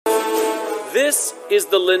This is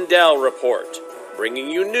the Lindell Report, bringing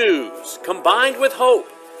you news combined with hope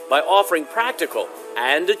by offering practical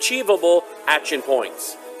and achievable action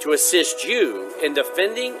points to assist you in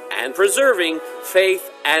defending and preserving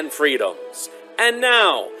faith and freedoms. And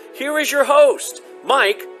now, here is your host,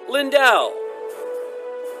 Mike Lindell.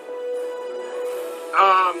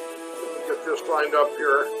 Get this lined up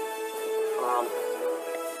here.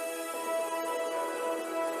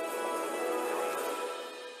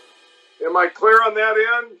 Am I clear on that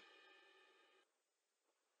end?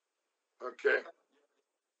 Okay.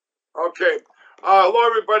 Hello,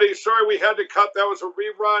 everybody. Sorry we had to cut. That was a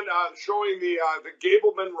rerun showing the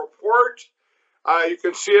Gableman Report. You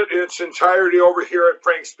can see it in its entirety over here at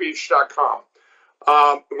frankspeech.com.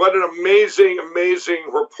 What an amazing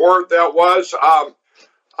report that was. I'll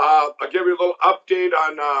give you a little update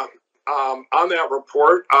on that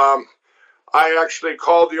report. I actually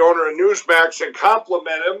called the owner of Newsmax and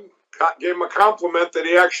complimented him. Gave him a compliment that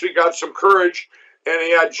he actually got some courage, and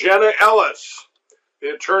he had Jenna Ellis,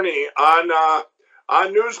 the attorney, on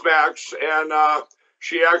Newsmax, and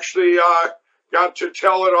she actually got to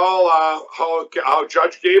tell it all how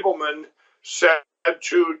Judge Gableman said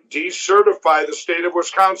to decertify the state of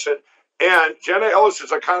Wisconsin. And Jenna Ellis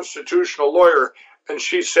is a constitutional lawyer, and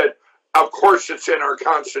she said, of course it's in our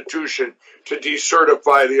Constitution to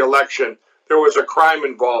decertify the election. There was a crime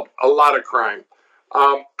involved, a lot of crime.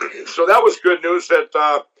 So that was good news that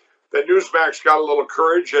Newsmax got a little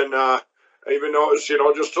courage, and even though it's,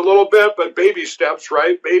 just a little bit, but baby steps,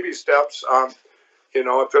 right? Baby steps. If it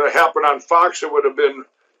had happened on Fox, it would have been,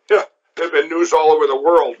 it'd been news all over the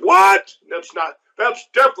world. What? That's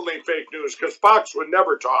definitely fake news, because Fox would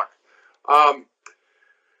never talk.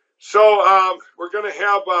 So we're going to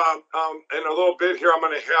have, in a little bit here, I'm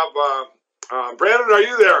going to have, Brandon, are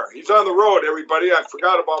you there? He's on the road, everybody. I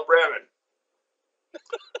forgot about Brandon.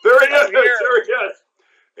 There he is. There he is.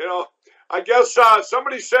 I guess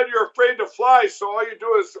somebody said you're afraid to fly, so all you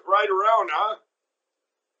do is ride around, huh?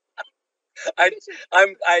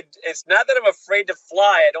 It's not that I'm afraid to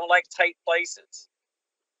fly. I don't like tight places.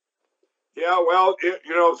 Yeah, well, I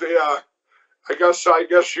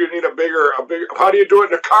guess you need a bigger. How do you do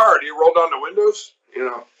it in a car? Do you roll down the windows?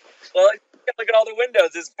 Well, look at all the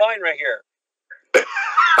windows. It's fine right here.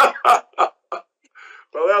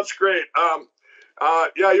 Well, that's great.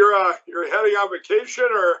 You're heading on vacation,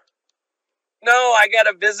 or? No, I got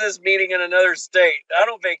a business meeting in another state. I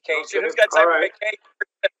don't vacation. Okay. Who's got time for vacation?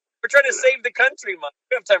 We're trying to save the country, Mike.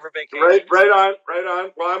 We don't have time for vacation. Right on.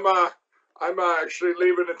 Well, I'm actually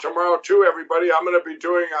leaving it tomorrow too, everybody. I'm going to be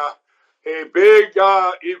doing a big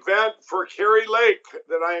event for Kari Lake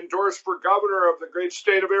that I endorsed for governor of the great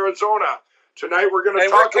state of Arizona. Tonight we're going to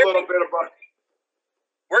talk a little bit about it.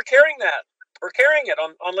 We're carrying that. We're carrying it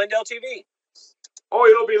on Lindell TV. Oh,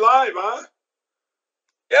 it'll be live, huh?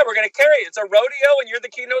 Yeah, we're going to carry it. It's a rodeo, and you're the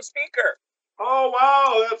keynote speaker. Oh,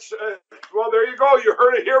 wow. That's well, there you go. You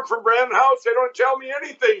heard it here from Brandon House. They don't tell me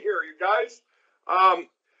anything here, you guys. And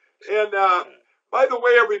by the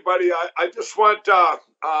way, everybody, I just want,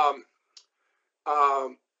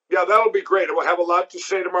 that'll be great. We'll have a lot to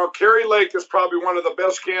say tomorrow. Kari Lake is probably one of the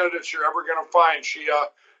best candidates you're ever going to find.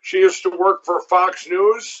 She used to work for Fox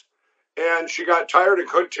News, and she got tired and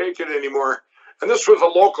couldn't take it anymore. And this was a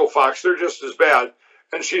local Fox. They're just as bad.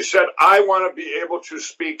 And she said, I want to be able to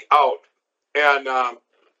speak out and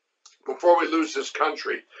before we lose this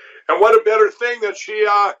country. And what a better thing that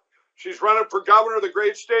she's running for governor of the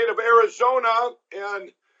great state of Arizona.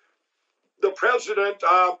 And the president,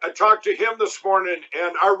 I talked to him this morning,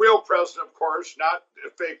 and our real president, of course, not the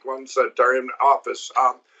fake ones that are in office.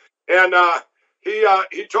 He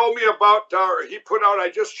told me about, he put out, I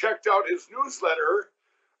just checked out his newsletter.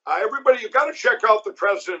 Everybody, you got to check out the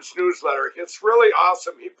president's newsletter. It's really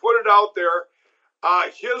awesome. He put it out there.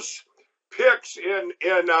 His picks in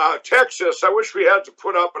Texas, I wish we had to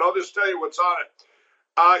put up, but I'll just tell you what's on it.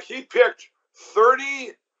 He picked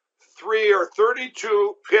 33 or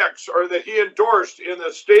 32 picks, or that he endorsed in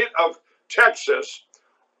the state of Texas.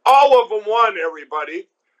 All of them won, everybody.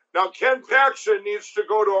 Now, Ken Paxton needs to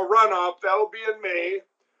go to a runoff. That'll be in May.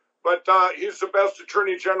 But he's the best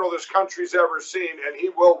attorney general this country's ever seen, and he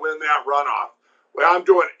will win that runoff. Well, I'm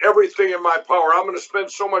doing everything in my power. I'm going to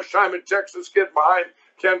spend so much time in Texas getting behind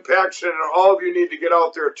Ken Paxton, and all of you need to get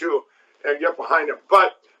out there, too, and get behind him.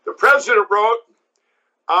 But the president wrote,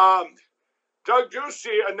 Doug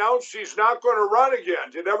Ducey announced he's not going to run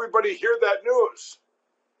again. Did everybody hear that news?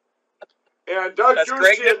 And Doug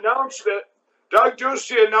Ducey announced it. Doug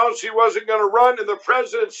Ducey announced he wasn't going to run, and the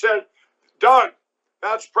president said, Doug,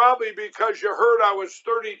 that's probably because you heard I was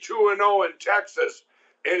 32-0 in Texas,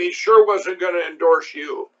 and he sure wasn't going to endorse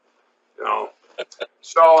you. You know.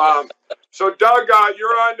 So Doug,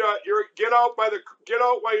 you're on. Get out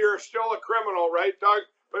while you're still a criminal, right, Doug?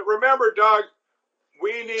 But remember, Doug,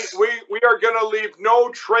 we are going to leave no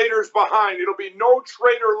traitors behind. It'll be no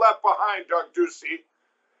traitor left behind, Doug Ducey.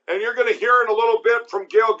 And you're going to hear in a little bit from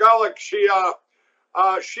Gail Gullick. She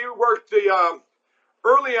worked the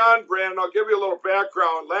early on, Brandon. I'll give you a little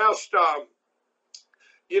background.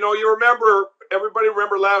 Everybody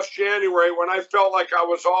remember last January when I felt like I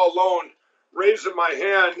was all alone, raising my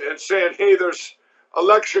hand and saying, hey, there's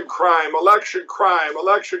election crime. A lot of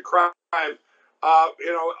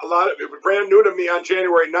it was brand new to me on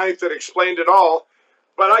January 9th that explained it all.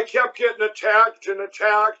 But I kept getting attacked.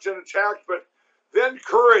 But then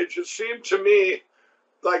courage, it seemed to me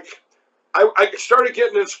like I started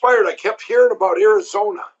getting inspired. I kept hearing about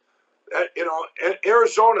Arizona,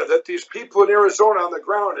 that these people in Arizona on the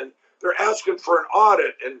ground, and they're asking for an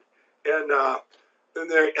audit, and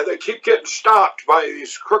they keep getting stopped by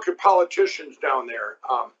these crooked politicians down there.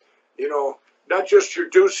 Not just your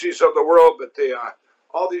Duceys of the world, but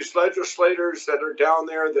all these legislators that are down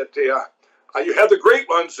there. That you have the great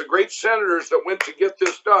ones, the great senators that went to get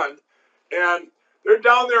this done, and they're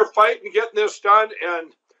down there fighting, getting this done,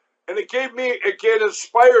 and it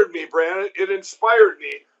inspired me, Brandon. It inspired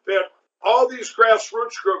me that all these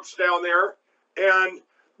grassroots groups down there, and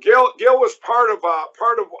Gail was part of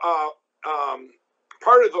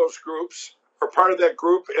those groups, or part of that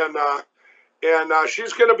group, and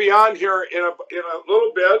she's going to be on here in a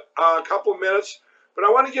little bit, a couple of minutes. But I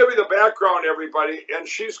want to give you the background, everybody. And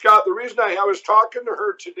she's got the reason I was talking to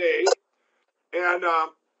her today, and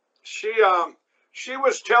she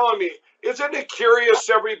was telling me, isn't it curious,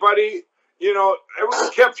 everybody?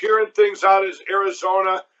 Everyone kept hearing things out of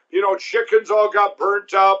Arizona. Chickens all got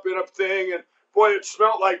burnt up in a thing, and boy, it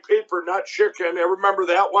smelled like paper, not chicken. I remember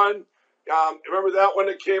that one. Remember that one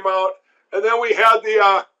that came out, and then we had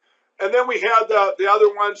the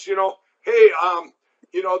other ones. Hey,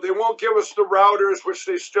 they won't give us the routers, which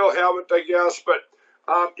they still haven't, I guess. But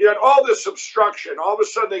you had all this obstruction. All of a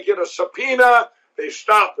sudden, they get a subpoena, they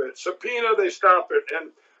stop it. Subpoena, they stop it.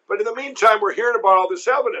 But in the meantime, we're hearing about all this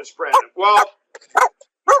evidence, Brandon. Well,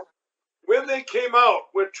 when they came out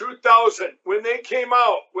with 2000,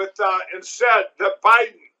 and said that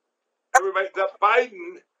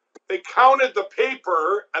Biden, they counted the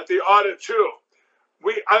paper at the audit too.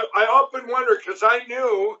 I often wonder, because I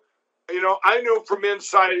knew from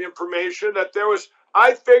inside information that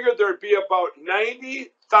I figured there'd be about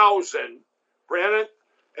 90,000, Brandon,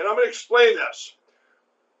 and I'm going to explain this.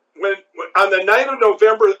 When on the night of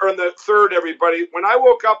November, or on the 3rd, everybody, when I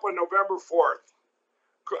woke up on November 4th,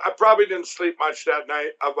 I probably didn't sleep much that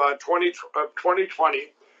night of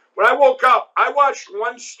 2020. When I woke up, I watched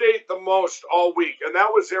one state the most all week, and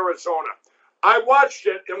that was Arizona. I watched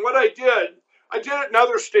it, and what I did it in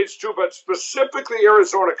other states too, but specifically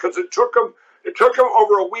Arizona, because it took them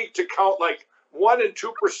over a week to count like 1% and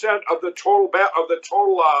 2% of the total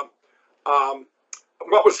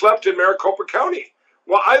what was left in Maricopa County.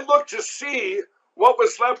 Well, I looked to see what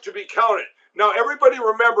was left to be counted. Now, everybody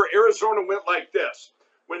remember, Arizona went like this.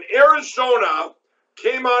 When Arizona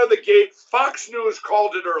came out of the gate, Fox News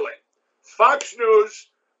called it early. Fox News,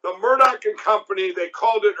 the Murdoch and Company, they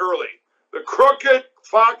called it early. The crooked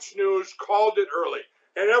Fox News called it early.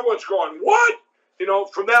 And everyone's going, what?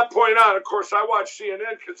 From that point on, of course, I watched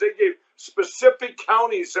CNN because they gave specific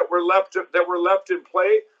counties that were left in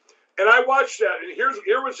play. And I watched that. And here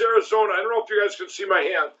was Arizona. I don't know if you guys can see my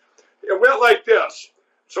hand. It went like this.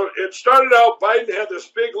 So it started out, Biden had this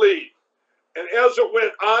big lead. And as it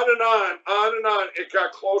went on and on, it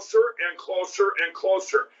got closer and closer and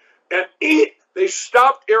closer. And they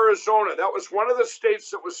stopped Arizona. That was one of the states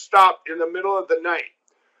that was stopped in the middle of the night.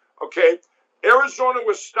 Okay? Arizona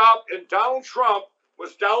was stopped, and Donald Trump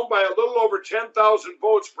was down by a little over 10,000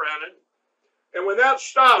 votes, Brandon. And when that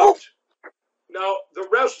stopped, now the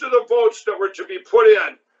rest of the votes that were to be put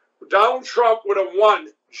in, Donald Trump would have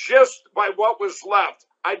won just by what was left.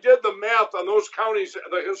 I did the math on those counties,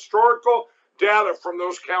 the historical data from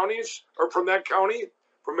those counties, or from that county,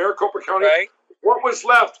 from Maricopa County. Right. What was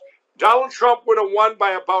left? Donald Trump would have won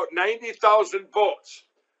by about 90,000 votes.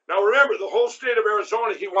 Now remember, the whole state of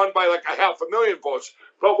Arizona, he won by like 500,000 votes.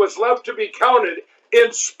 But was left to be counted,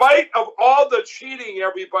 in spite of all the cheating,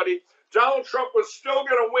 everybody, Donald Trump was still going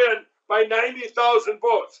to win by 90,000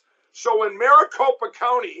 votes. So in Maricopa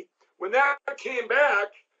County, when that came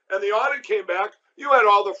back and the audit came back, you had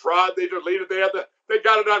all the fraud. They deleted. They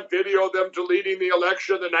got it on video, them deleting the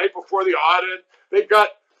election the night before the audit. They've got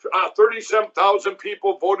 37,000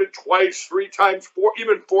 people voted twice, 3 times,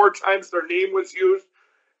 4 times their name was used.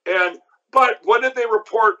 But what did they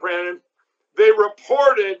report, Brandon? they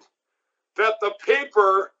reported that the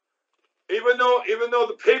paper, even though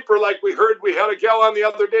the paper, like we heard, we had a gal on the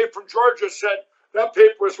other day from Georgia said that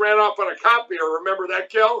paper was ran off on a copier. Remember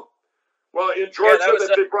that gal? Well, in Georgia,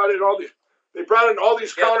 they brought in all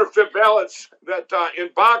these counterfeit ballots that in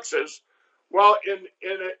boxes. Well, in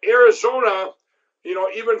Arizona,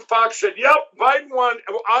 even Fox said, "Yep, Biden won.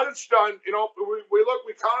 Audit's done. We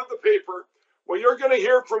counted the paper." Well, you're going to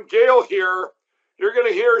hear from Gail here. You're going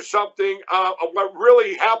to hear something of what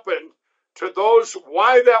really happened to those,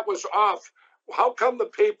 why that was off. How come the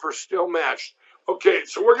paper still matched? Okay,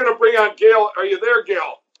 so we're going to bring on Gail. Are you there,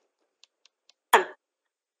 Gail?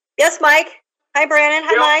 Yes, Mike. Hi, Brandon.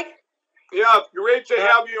 Hi, Gail, Mike. Yeah, great to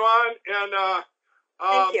have you on. And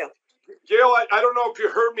thank you. Gail, I don't know if you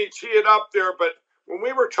heard me tee it up there, but when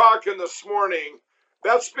we were talking this morning,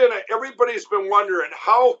 everybody's been wondering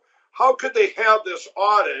how could they have this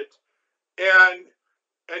audit and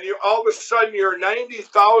you all of a sudden you're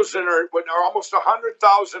 90,000 or almost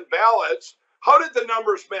 100,000 ballots. How did the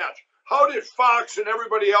numbers match? How did Fox and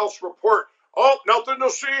everybody else report? Oh, nothing to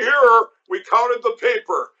see here. We counted the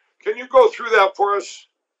paper. Can you go through that for us?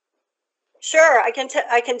 Sure, I can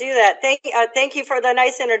do that. Thank you for the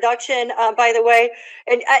nice introduction, by the way.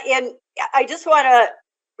 And I just want to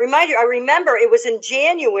remind you, I remember it was in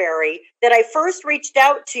January that I first reached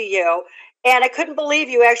out to you, and I couldn't believe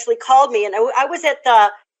you actually called me. And I was at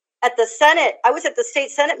the Senate. I was at the state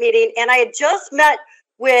Senate meeting, and I had just met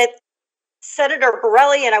with Senator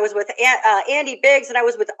Borelli, and I was with Andy Biggs, and I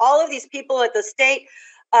was with all of these people at the state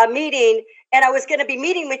meeting, and I was going to be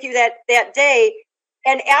meeting with you that day.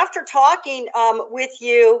 And after talking with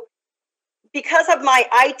you, because of my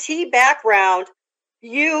IT background,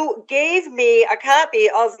 you gave me a copy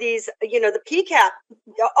of these, the PCAP,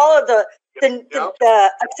 all of the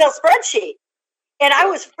Excel spreadsheet. And I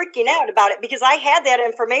was freaking out about it because I had that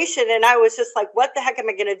information and I was just like, what the heck am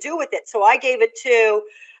I going to do with it? So I gave it to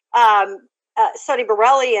Sonny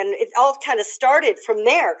Borelli, and it all kind of started from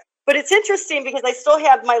there. But it's interesting because I still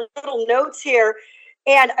have my little notes here.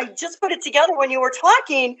 And I just put it together when you were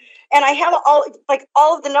talking, and I have all of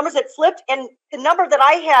the numbers that flipped, and the number that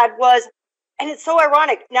I had was, and it's so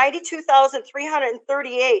ironic,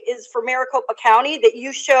 92,338 is for Maricopa County that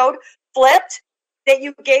you showed flipped, that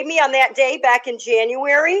you gave me on that day back in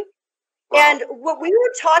January. Wow. And what we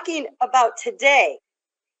were talking about today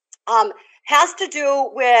has to do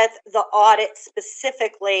with the audit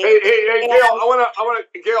specifically. Hey, Gail, I want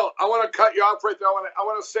to cut you off right there. I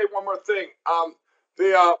want to say one more thing.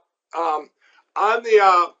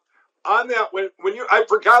 I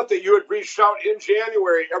forgot that you had reached out in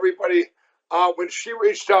January. Everybody, when she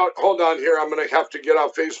reached out, hold on here. I'm going to have to get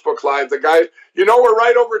off Facebook Live. The guy, we're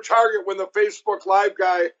right over target when the Facebook Live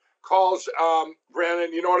guy calls,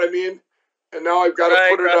 Brandon. You know what I mean? And now I've got to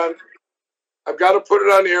put it on. I've got to put it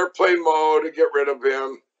on airplane mode to get rid of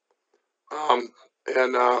him.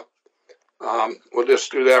 We'll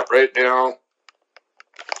just do that right now.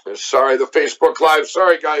 Sorry, the Facebook Live.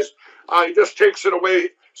 Sorry, guys. He just takes it away.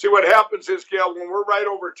 See, what happens is, Gail, when we're right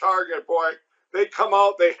over target, boy, they come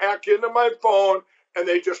out, they hack into my phone, and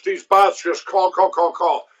these bots just call.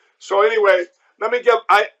 So anyway,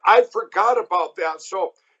 I forgot about that.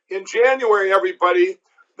 So in January, everybody,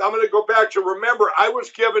 I'm going to go back to, remember, I was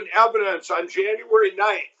given evidence on January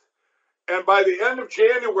 9th. And by the end of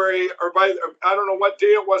January, I don't know what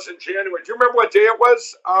day it was in January. Do you remember what day it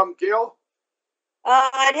was, Gail?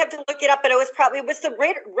 I'd have to look it up, but it was the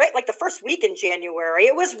right like the first week in January.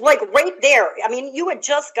 It was like right there. I mean, you had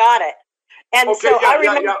just got it, and okay, so I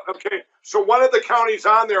remember. Yeah, okay. So one of the counties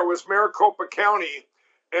on there was Maricopa County,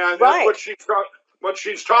 and right. what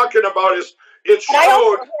she's talking about is it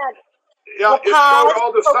showed. It showed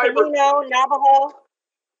all the cyber. Navajo.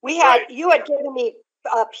 We had You had given me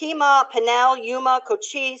Pima, Pinal, Yuma,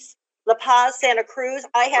 Cochise, La Paz, Santa Cruz.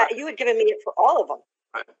 You had given me it for all of them.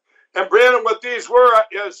 Right. And Brandon, what these were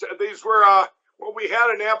well, we had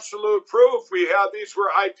an absolute proof. These were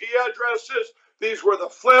IP addresses. These were the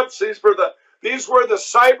flips. These were the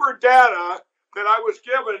cyber data that I was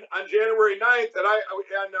given on January 9th.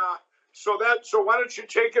 So why don't you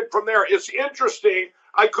take it from there? It's interesting.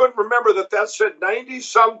 I couldn't remember that said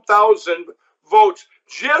 90-some thousand votes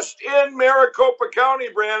just in Maricopa County,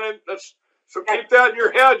 Brandon. So keep that in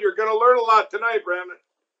your head. You're going to learn a lot tonight, Brandon.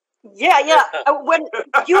 Yeah. When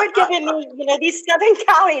you had given me, these 7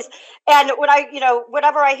 counties, and when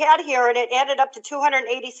whatever I had here, and it added up to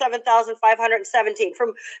 287,517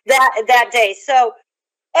 from that day. So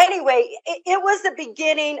anyway, it was the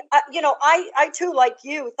beginning. I too, like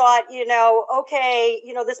you, thought, okay,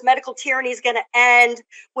 this medical tyranny is going to end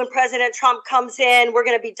when President Trump comes in. We're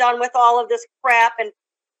going to be done with all of this crap. And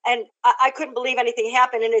I couldn't believe anything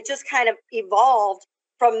happened, and it just kind of evolved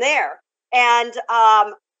from there. And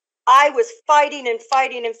I was fighting and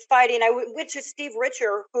fighting and fighting. I went to Steve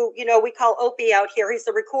Richer, who, you know, we call Opie out here. He's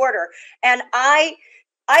the recorder. And I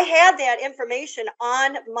had that information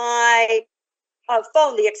on my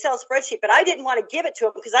phone, the Excel spreadsheet, but I didn't want to give it to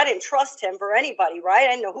him because I didn't trust him for anybody, right?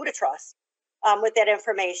 I didn't know who to trust with that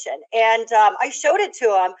information. And I showed it to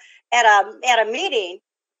him at a meeting,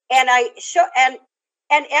 and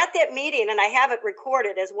and at that meeting, and I have it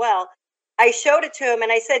recorded as well, I showed it to him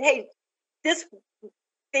and I said, hey,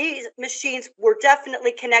 these machines were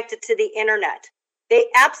definitely connected to the internet. They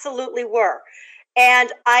absolutely were.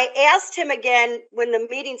 And I asked him again when the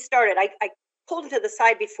meeting started. I pulled him to the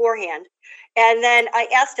side beforehand, and then I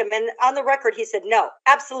asked him, and on the record he said, no,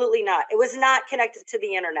 absolutely not. It was not connected to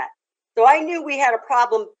the internet. So I knew we had a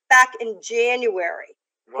problem back in January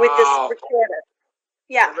with this recorder.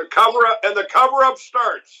 Yeah. And the cover up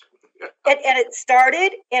starts. and it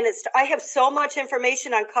started, and I have so much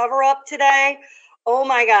information on cover up today. Oh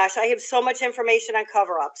my gosh, I have so much information on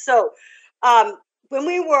cover up. So when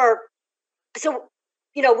we were, so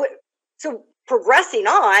progressing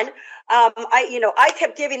on, I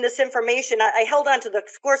kept giving this information. I held on to the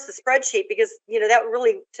spreadsheet because, that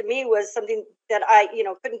really to me was something that I,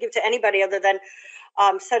 couldn't give to anybody other than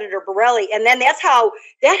Senator Borelli. And then that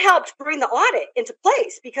helped bring the audit into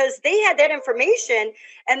place because they had that information.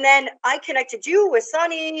 And then I connected you with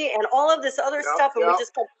Sonny and all of this other stuff. And we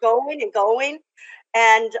just kept going and going.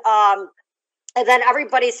 And then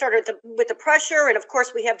everybody started with the pressure. And of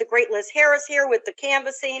course we have the great Liz Harris here with the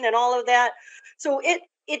canvassing and all of that. So it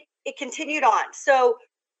continued on. So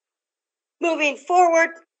moving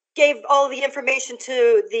forward, gave all the information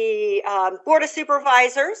to the Board of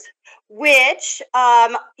Supervisors, which,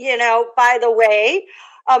 by the way,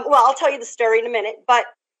 I'll tell you the story in a minute, but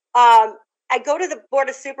I go to the Board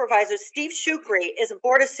of Supervisors. Steve Shukri is a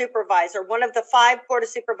Board of Supervisor, one of the 5 Board of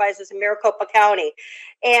Supervisors in Maricopa County.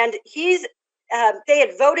 And they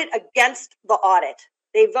had voted against the audit.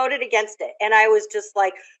 They voted against it. And I was just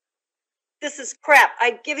like, this is crap.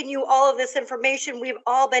 I've given you all of this information. We've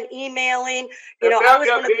all been emailing. Gail,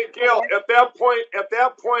 at that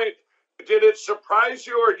point, did it surprise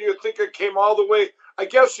you, or do you think it came all the way? I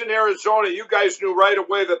guess in Arizona, you guys knew right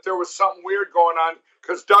away that there was something weird going on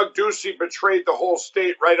because Doug Ducey betrayed the whole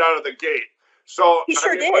state right out of the gate. So he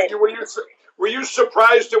sure did. Were you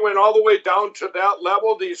surprised it went all the way down to that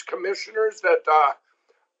level? These commissioners that.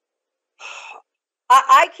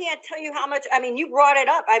 I can't tell you how much. I mean, you brought it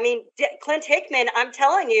up. I mean, Clint Hickman. I'm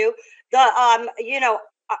telling you, I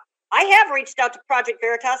have reached out to Project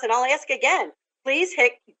Veritas, and I'll ask again. Please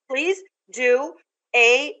do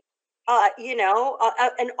an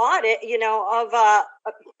audit, of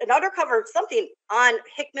an undercover something on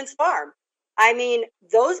Hickman's farm. I mean,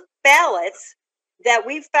 those ballots that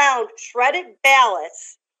we found, shredded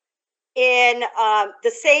ballots, in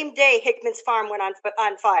the same day Hickman's farm went on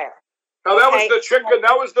fire. Now that was the chicken.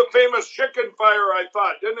 That was the famous chicken fire. I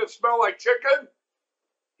thought, didn't it smell like chicken?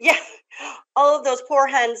 Yeah, all of those poor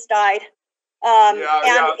hens died. And they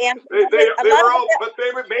were all, but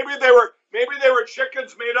maybe they were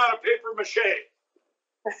chickens made out of paper mache.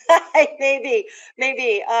 maybe.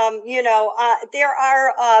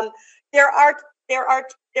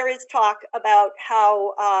 There is talk about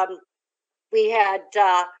how we had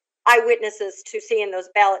eyewitnesses to seeing those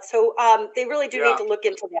ballots. So they really do need to look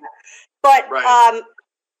into that. But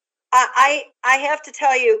I have to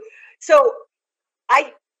tell you, so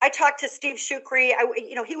I talked to Steve Shukri.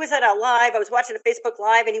 He was at a live. I was watching a Facebook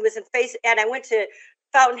Live, and he was and I went to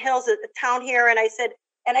Fountain Hills, a town here, and I said,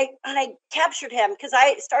 and I captured him because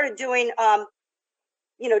I started doing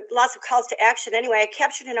lots of calls to action. Anyway, I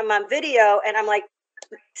captured him on video, and I'm like,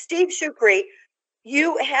 Steve Shukri,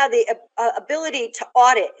 you had the ability to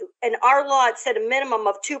audit, and our law said a minimum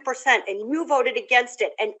of 2%, and you voted against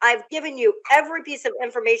it. And I've given you every piece of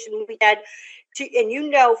information we had,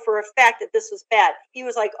 and for a fact that this was bad. He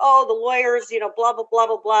was like, oh, the lawyers, blah, blah, blah,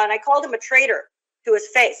 blah, blah. And I called him a traitor to his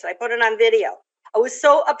face. So I put it on video. I was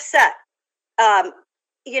so upset,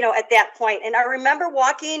 at that point. And I remember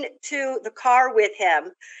walking to the car with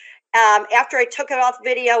him after I took it off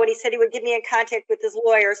video, and he said he would get me in contact with his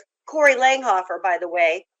lawyers. Corey Langhofer, by the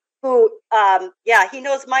way, who, he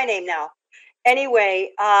knows my name now.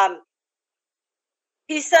 Anyway,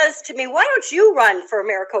 he says to me, why don't you run for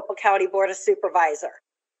Maricopa County Board of Supervisor?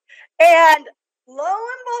 And lo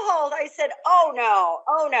and behold, I said, oh no,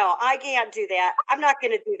 I can't do that. I'm not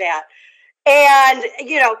going to do that. And,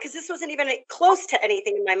 because this wasn't even close to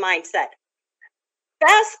anything in my mindset.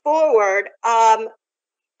 Fast forward,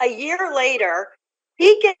 a year later,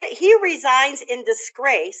 He resigns in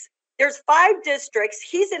disgrace. There's 5 districts.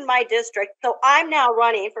 He's in my district, so I'm now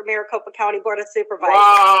running for Maricopa County Board of Supervisors.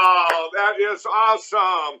 Wow, that is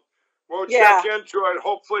awesome. We'll check into it.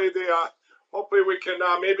 Hopefully hopefully we can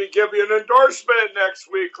maybe give you an endorsement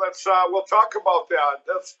next week. We'll talk about that.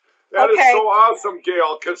 That is so awesome,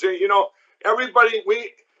 Gail, because everybody,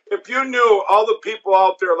 if you knew all the people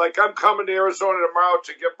out there, like I'm coming to Arizona tomorrow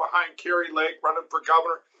to get behind Carrie Lake running for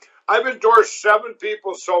governor. I've endorsed 7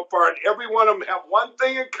 people so far, and every one of them have one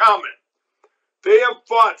thing in common. They have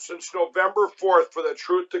fought since November 4th for the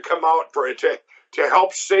truth to come out, for it to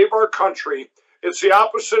help save our country. It's the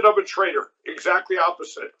opposite of a traitor, exactly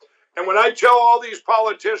opposite. And when I tell all these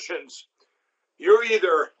politicians, you're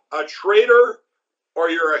either a traitor or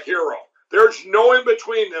you're a hero. There's no in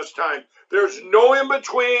between this time. There's no in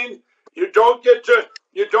between. You're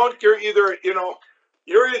either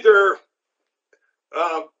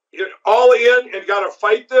you're all in and got to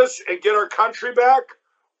fight this and get our country back,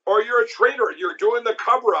 or you're a traitor. You're doing the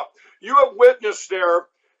cover up. You have witnessed there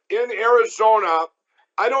in Arizona.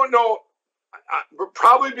 I don't know,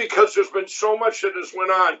 probably because there's been so much that has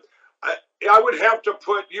went on. I would have to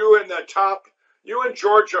put you in the top. You and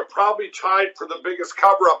Georgia probably tied for the biggest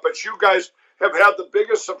cover up, but you guys have had the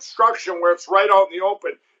biggest obstruction where it's right out in the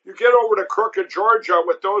open. You get over to Crooked, Georgia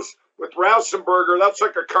with Rassenberger. That's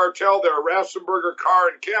like a cartel there, Rassenberger, Carr,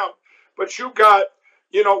 and Kemp. But you got,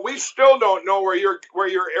 we still don't know where your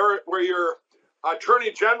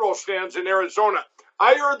attorney general stands in Arizona.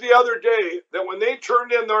 I heard the other day that when they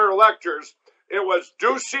turned in their electors, it was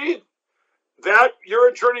Ducey, your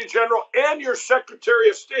attorney general, and your secretary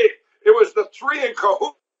of state. It was the 3 in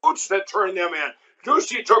cahoots that turned them in.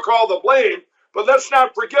 Ducey took all the blame, but let's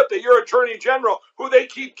not forget that your attorney general, who they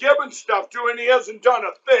keep giving stuff to, and he hasn't done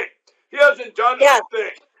a thing. He hasn't done a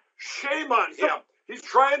thing. Shame on him. He's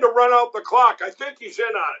trying to run out the clock. I think he's in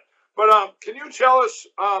on it. But can you tell us,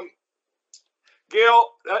 Gail,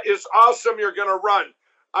 that is awesome you're going to run.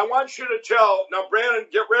 I want you to tell, now Brandon,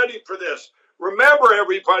 get ready for this. Remember,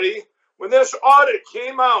 everybody, when this audit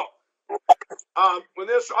came out,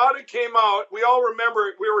 we all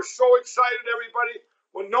remember we were so excited, everybody,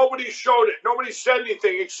 when nobody showed it. Nobody said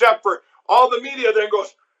anything except for all the media then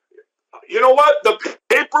goes, you know what? The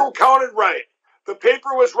paper counted right. The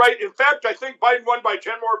paper was right. In fact, I think Biden won by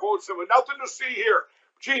 10 more votes. There was nothing to see here.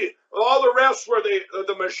 Gee, all the rest were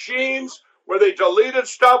the machines where they deleted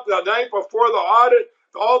stuff the night before the audit,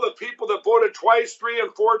 all the people that voted twice, 3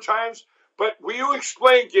 and 4 times. But will you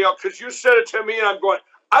explain, Gail, because you said it to me and I'm going,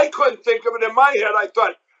 I couldn't think of it in my head. I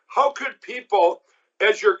thought, how could people,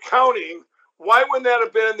 as you're counting, why wouldn't that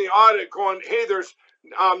have been in the audit going, hey, there's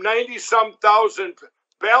 90-some thousand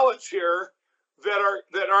ballots here that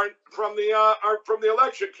aren't from the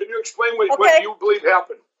election? Can you explain what you believe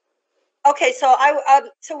happened? Okay, so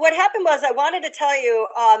so what happened was I wanted to tell you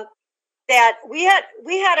that we have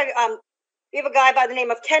a guy by the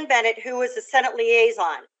name of Ken Bennett who was the Senate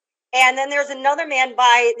liaison, and then there's another man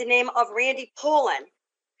by the name of Randy Poland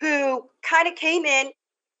who kind of came in.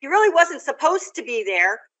 He really wasn't supposed to be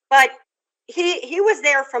there, but he was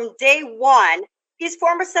there from day one. He's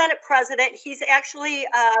former Senate president. He's actually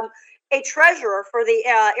a treasurer for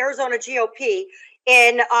the Arizona GOP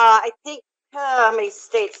in I think how many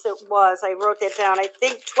states it was. I wrote that down. I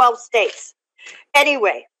think 12 states.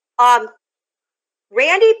 Anyway,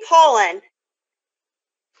 Randy Poland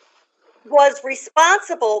was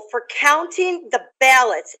responsible for counting the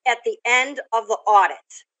ballots at the end of the audit.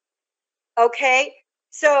 Okay,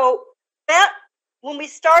 so that when we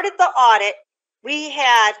started the audit, we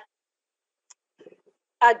had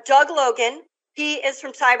Doug Logan. He is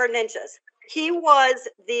from Cyber Ninjas. He was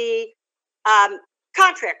the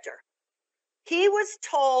contractor. He was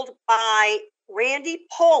told by Randy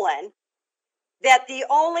Poland that the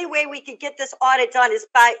only way we could get this audit done is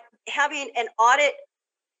by having an audit,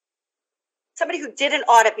 somebody who did an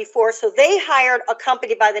audit before. So they hired a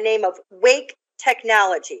company by the name of Wake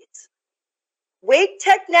Technologies. Wake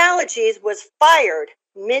Technologies was fired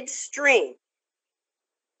midstream.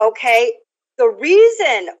 Okay. The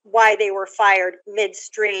reason why they were fired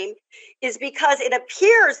midstream is because it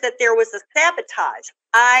appears that there was a sabotage.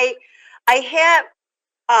 I have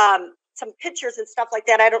some pictures and stuff like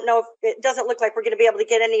that. I don't know if it doesn't look like we're going to be able to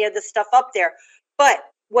get any of this stuff up there. But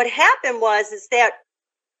what happened is that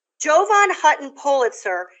Jovan Hutton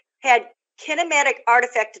Pulitzer had kinematic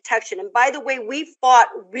artifact detection. And by the way, we fought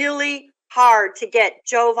really hard to get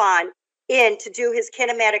Jovan in to do his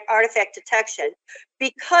kinematic artifact detection,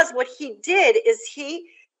 because what he did is he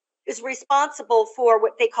is responsible for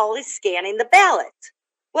what they call scanning the ballots.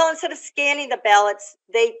 Well, instead of scanning the ballots,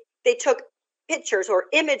 they took pictures or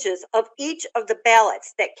images of each of the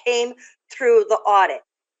ballots that came through the audit.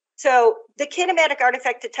 So the kinematic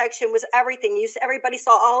artifact detection was everything. Everybody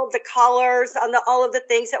saw all of the colors on all of the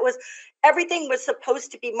things. Everything was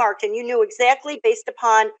supposed to be marked, and you knew exactly based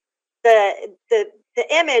upon the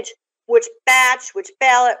image which batch, which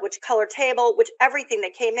ballot, which color table, which everything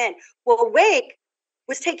that came in. Well, Wake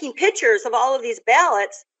was taking pictures of all of these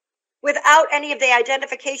ballots without any of the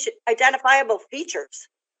identifiable features.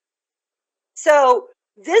 So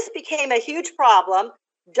this became a huge problem.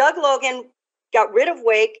 Doug Logan got rid of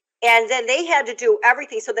Wake, and then they had to do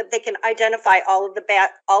everything so that they can identify all of the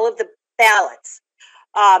ballots.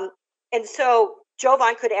 And so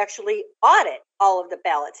Jovan could actually audit all of the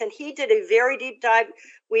ballots, and he did a very deep dive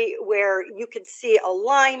where you could see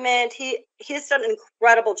alignment. He's done an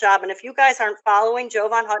incredible job, and if you guys aren't following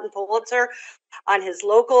Jovan Hutton Pulitzer on his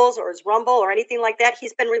locals or his Rumble or anything like that,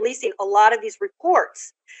 he's been releasing a lot of these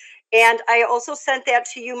reports. And I also sent that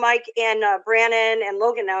to you, Mike, and Brannon, and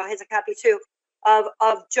Logan now has a copy too of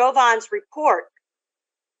Jovan's report.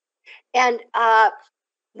 And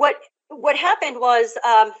what happened was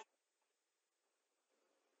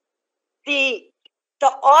the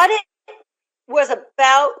audit was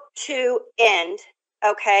about to end,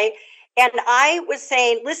 okay? And I was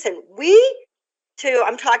saying, listen,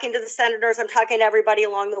 I'm talking to the senators, I'm talking to everybody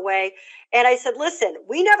along the way, and I said, listen,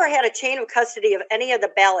 we never had a chain of custody of any of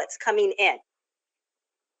the ballots coming in.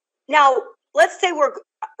 Now, let's say we're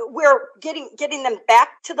getting them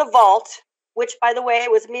back to the vault, which, by the way,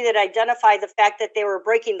 it was me that identified the fact that they were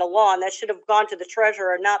breaking the law, and that should have gone to the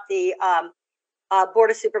treasurer, not the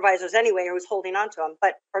Board of Supervisors anyway, who was holding on to them,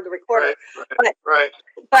 or the recorder. Right.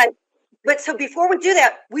 But so before we do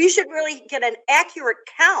that, we should really get an accurate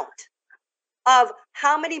count of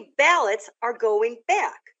how many ballots are going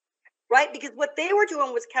back, right? Because what they were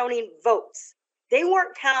doing was counting votes. They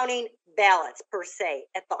weren't counting ballots per se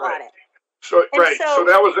at the audit. So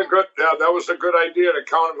that was a good idea to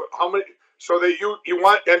count how many. So that you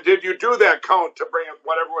want, and did you do that count to bring up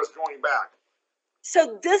whatever was going back?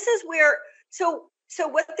 So this is where. So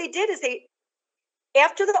what they did is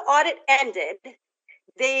after the audit ended,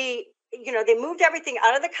 they moved everything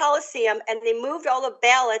out of the Coliseum, and they moved all the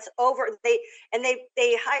ballots over. They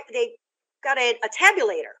got a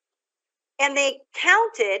tabulator, and they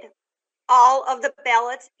counted all of the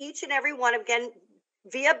ballots, each and every one, again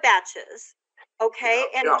via batches. Okay,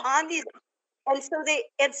 on these,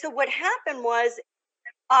 and so what happened was,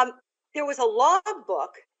 there was a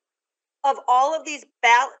logbook of all of these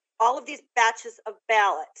batches of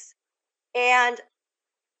ballots, and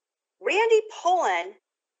Randy Pullen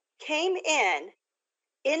came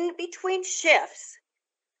in between shifts,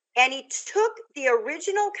 and he took the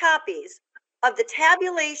original copies of the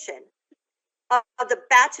tabulation of the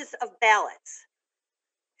batches of ballots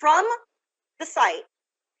from the site.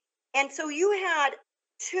 And so you had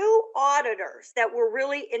two auditors that were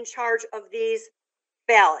really in charge of these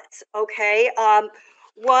ballots, okay?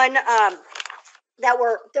 One that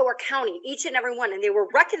were counting each and every one, and they were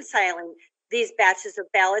reconciling these batches of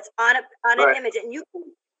ballots on an image. And you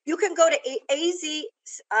can go to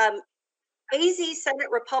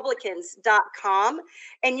azsenaterepublicans.com,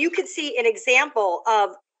 and you can see an example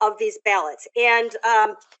of these ballots. And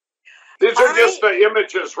these are just the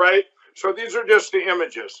images, right? So these are just the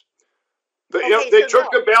images. They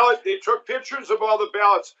took the ballot. They took pictures of all the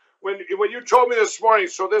ballots. When you told me this morning,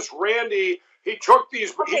 so this Randy, he took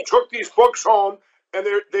these books home, and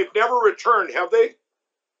they've never returned, have they?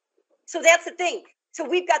 So that's the thing. So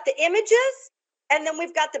we've got the images, and then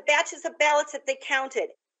we've got the batches of ballots that they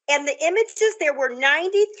counted. And the images, there were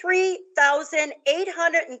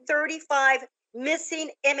 93,835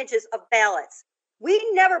 missing images of ballots. We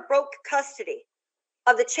never broke custody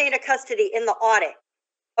of the chain of custody in the audit.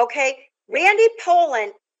 Okay, Randy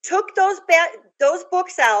Pullen took those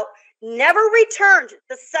books out, never returned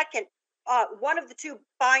the second one of the two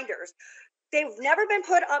binders. They've never been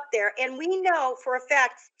put up there, and we know for a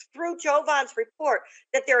fact through Jovan's report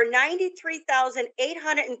that there are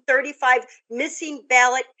 93,835 missing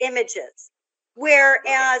ballot images,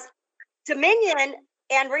 whereas Dominion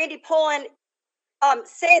and Randy Pullen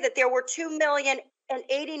say that there were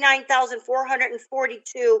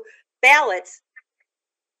 2,089,442 ballots.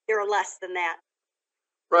 There are less than that.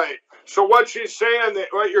 Right. So what you're saying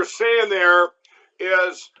there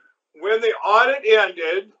is, when the audit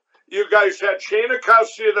ended, you guys had chain of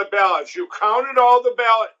custody of the ballots. You counted all the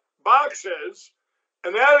ballot boxes,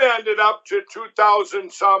 and that ended up to 2,000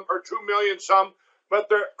 some or 2 million some.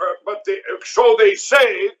 So they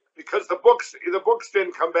say, because the books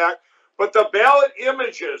didn't come back. But the ballot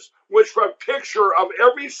images, which were a picture of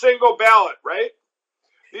every single ballot, right?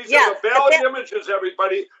 These Yeah, are the ballot images,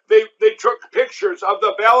 everybody. They took pictures of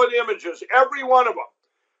the ballot images, every one of them,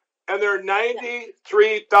 and they're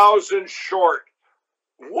 93,000 short.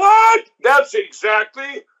 What? That's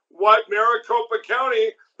exactly what Maricopa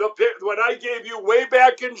County, what I gave you way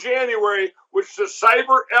back in January, which the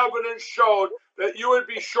cyber evidence showed that you would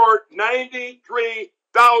be short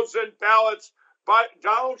 93,000 ballots. But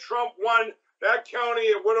Donald Trump won that county.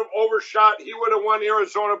 It would have overshot. He would have won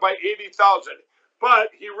Arizona by 80,000. But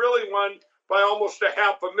he really won by almost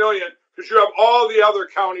 500,000 because you have all the other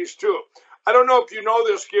counties too. I don't know if you know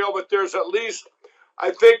this, Gail, but there's at least,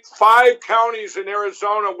 I think, 5 counties in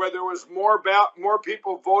Arizona where there was more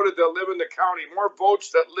people voted that live in the county, more votes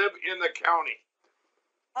that live in the county.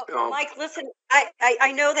 Oh, Mike, listen,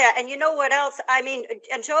 I know that. And you know what else? I mean,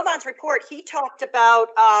 in Jovan's report, he talked about,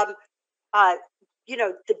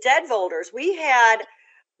 the dead voters. We had,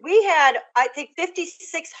 I think,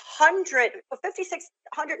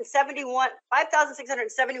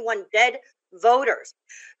 5,671 dead voters.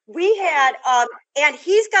 We had, and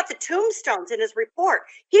he's got the tombstones in his report.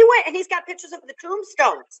 He went and he's got pictures of the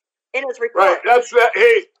tombstones in his report. Right. That's that.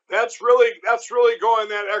 Hey, that's really going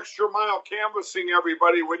that extra mile canvassing,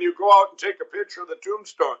 everybody. When you go out and take a picture of the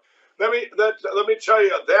tombstone, let me tell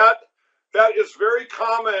you that is very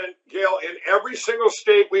common, Gail, in every single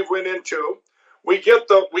state we went into. We get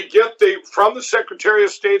the from the Secretary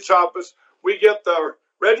of State's office. We get the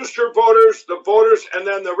registered voters, and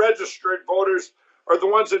then the registered voters are the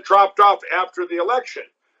ones that dropped off after the election.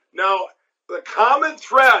 Now, the common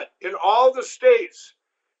thread in all the states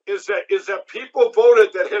is that people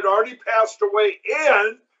voted that had already passed away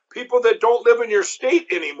and people that don't live in your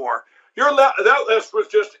state anymore. That list was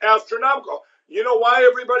just astronomical. You know why,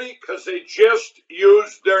 everybody? Because they just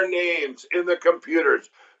used their names in the computers.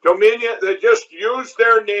 Dominion, they just used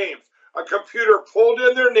their names. A computer pulled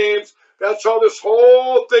in their names. That's how this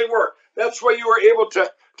whole thing worked. That's why you were able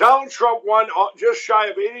to. Donald Trump won just shy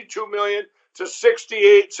of 82 million to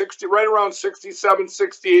 60, right around 67,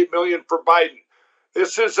 68 million for Biden.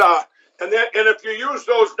 This is and if you use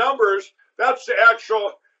those numbers, that's the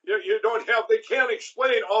actual. You don't have. They can't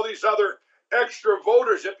explain all these other extra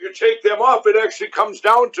voters. If you take them off, it actually comes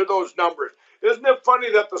down to those numbers. Isn't it funny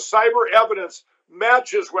that the cyber evidence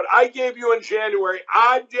matches what I gave you in January,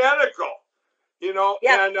 identical? And you'll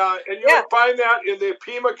find that in the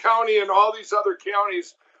Pima County and all these other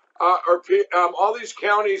counties, all these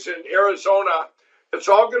counties in Arizona. It's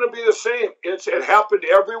all going to be the same. It happened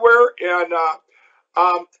everywhere, and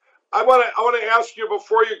I want to ask you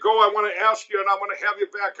before you go. I want to ask you, and I want to have you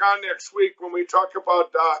back on next week when we talk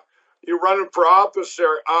about you running for office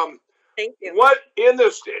there. Thank you. What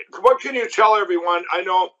can you tell everyone? I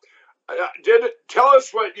know. Tell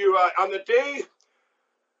us what you on the day.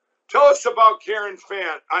 Tell us about Karen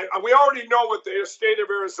Fann. We already know what the state of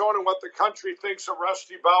Arizona, what the country thinks of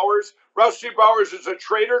Rusty Bowers. Rusty Bowers is a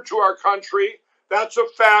traitor to our country. That's a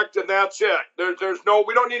fact, and that's it.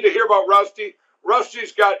 We don't need to hear about Rusty.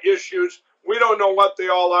 Rusty's got issues. We don't know what they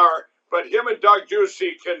all are, but him and Doug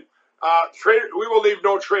Ducey can traitor. We will leave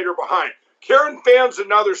no traitor behind. Karen Fann's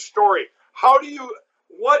another story.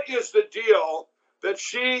 What is the deal that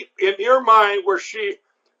she, in your mind,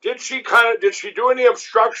 did she do any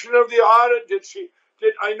obstruction of the audit?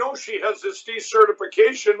 I know she has this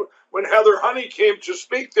decertification when Heather Honey came to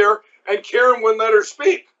speak there and Karen wouldn't let her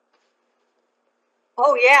speak.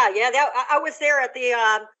 Oh yeah. I was there at the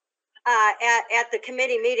at the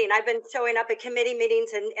committee meeting. I've been showing up at committee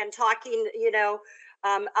meetings and talking,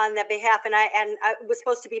 on that behalf, and it was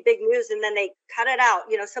supposed to be big news, and then they cut it out.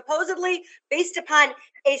 Supposedly based upon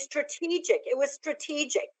it was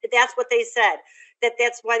strategic. That's what they said.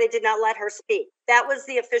 That's why they did not let her speak. That was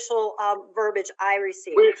the official verbiage I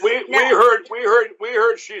received. We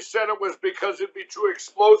heard she said it was because it'd be too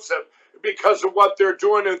explosive because of what they're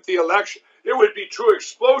doing at the election. It would be too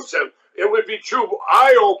explosive. It would be too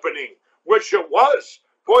eye-opening, which it was.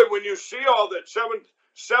 Boy, when you see all that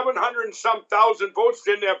 700 and some thousand votes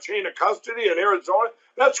didn't have chain of custody in Arizona,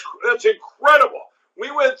 that's incredible.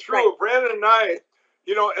 We went through, right. Brandon and I,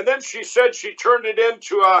 and then she said she turned it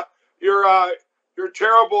into your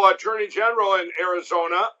terrible attorney general in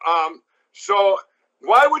Arizona. So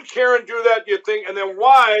why would Karen do that, do you think? And then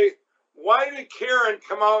why did Karen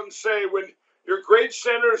come out and say, when your great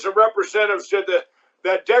senators and representatives did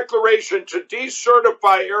that declaration to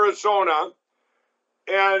decertify Arizona,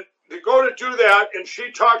 and they go to do that, and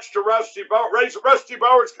she talks to Rusty Bowers. Rusty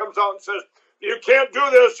Bowers comes out and says, you can't do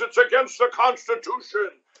this, it's against the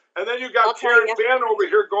Constitution. And then you got Karen Fann over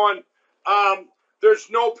here going, there's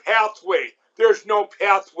no pathway. There's no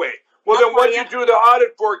pathway. Well, then what did you do the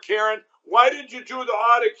audit for, Karen? Why did you do the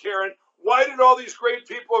audit, Karen? Why did all these great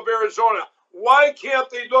people of Arizona, why can't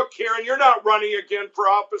they look, Karen? You're not running again for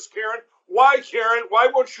office, Karen. Why, Karen? Why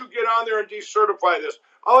won't you get on there and decertify this?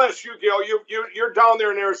 I'll ask you, Gail. You're down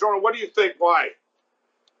there in Arizona. What do you think? Why?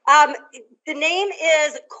 The name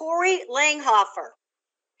is Corey Langhofer.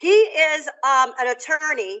 He is an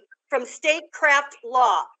attorney from Statecraft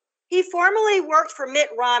Law. He formerly worked for Mitt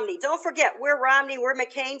Romney. Don't forget, we're Romney, we're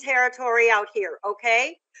McCain territory out here,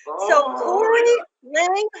 okay? So Corey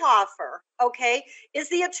Langhofer, okay, is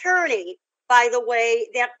the attorney, by the way,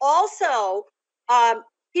 that also,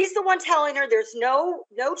 he's the one telling her there's no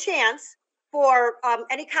chance for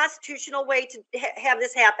any constitutional way to have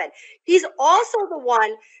this happen. He's also the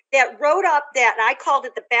one that wrote up that, and I called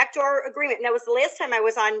it the backdoor agreement, and that was the last time I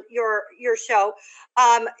was on your show.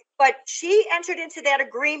 But she entered into that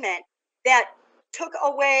agreement that took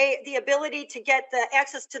away the ability to get the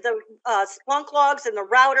access to the Splunk logs and the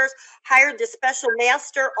routers, hired the special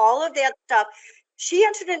master, all of that stuff. She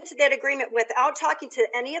entered into that agreement without talking to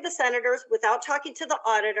any of the senators, without talking to the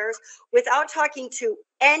auditors, without talking to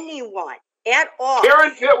anyone at all.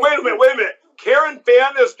 Karen, wait a minute. Karen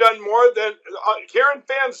Fann has done more than Karen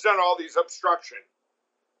Fann's done all these obstruction.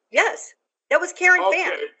 Yes, that was Karen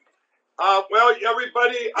Fann. Well,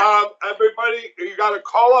 everybody, you got to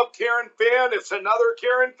call up Karen Fann. It's another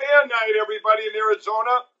Karen Fann night, everybody in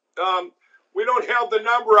Arizona. We don't have the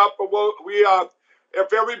number up, but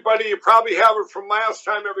if everybody, you probably have it from last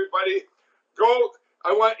time. Everybody, go.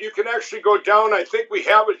 You can actually go down. I think we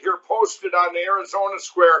have it here posted on the Arizona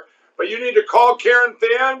Square. But you need to call Karen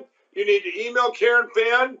Fann. You need to email Karen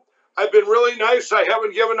Fann. I've been really nice. I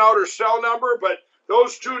haven't given out her cell number, but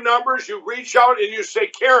those two numbers, you reach out and you say,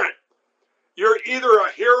 Karen, you're either a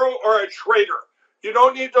hero or a traitor. You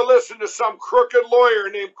don't need to listen to some crooked lawyer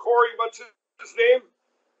named Corey. What's his name?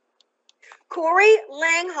 Corey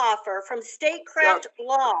Langhofer from Statecraft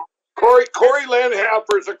Law. Corey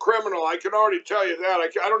Langhofer is a criminal. I can already tell you that.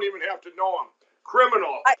 I don't even have to know him.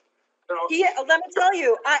 Criminal. Let me tell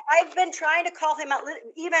you, I've been trying to call him out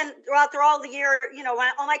even throughout all the year,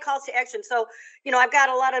 all my calls to action. So, I've got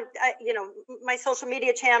a lot of, my social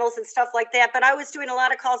media channels and stuff like that, but I was doing a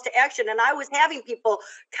lot of calls to action, and I was having people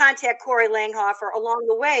contact Corey Langhofer along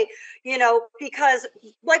the way, because,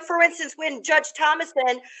 like, for instance, when Judge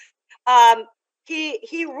Thomason,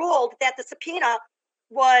 he ruled that the subpoena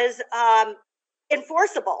was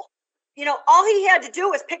enforceable. All he had to do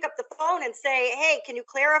was pick up the phone and say, hey, can you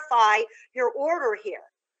clarify your order here?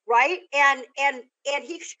 Right. And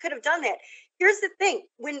he could have done that. Here's the thing.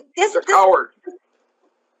 He's a coward.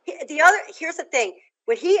 Here's the thing.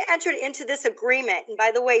 When he entered into this agreement, and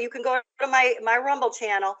by the way, you can go to my Rumble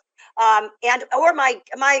channel, or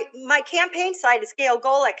my campaign site is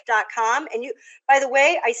gailgolick.com. And by the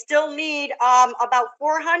way, I still need about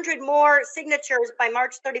 400 more signatures by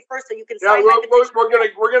March 31st, so you can sign my petition.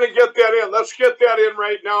 We're gonna get that in. Let's get that in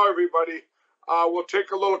right now, everybody. We'll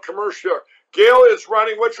take a little commercial. Gail is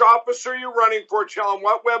running. Which office are you running for? Tell them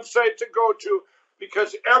what website to go to,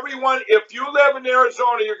 because everyone, if you live in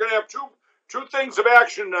Arizona, you're gonna have two things of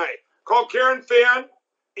action tonight. Call Karen Fann,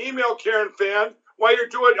 email Karen Fann. While you're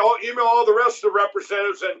doing it, email all the rest of the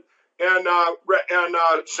representatives and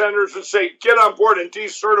senators and say, get on board and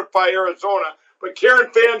decertify Arizona. But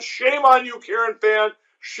Karen Fann, shame on you, Karen Fann.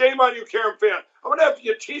 Shame on you, Karen Fann. I'm going to have to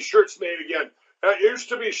get T-shirts made again. It used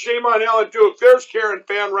to be shame on Alan Duke. There's Karen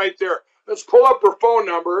Fann right there. Let's pull up her phone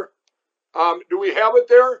number. Do we have it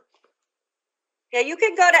there? Yeah, you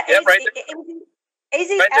can go to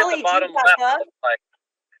azleg.gov.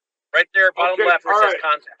 Right there, bottom left, where it says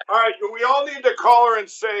contact. All right, we all need to call her and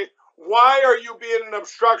say, why are you being an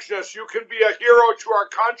obstructionist? You can be a hero to our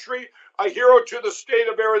country, a hero to the state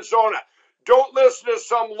of Arizona. Don't listen to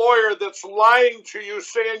some lawyer that's lying to you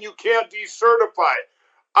saying you can't decertify.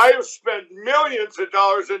 I have spent millions of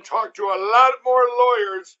dollars and talked to a lot more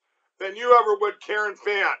lawyers than you ever would, Karen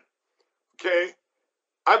Fann. Okay?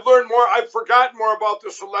 I've learned more, I've forgotten more about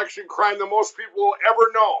this election crime than most people will ever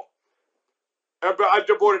know. I've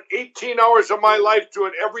devoted 18 hours of my life to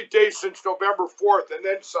it every day since November 4th, and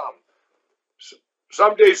then some.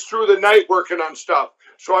 Some days through the night working on stuff.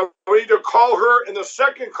 So I need to call her, and the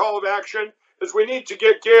second call of action is we need to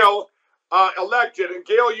get Gail elected. And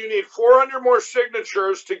Gail, you need 400 more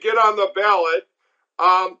signatures to get on the ballot.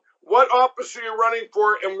 What office are you running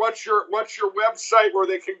for, and what's your website where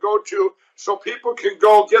they can go to so people can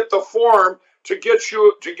go get the form to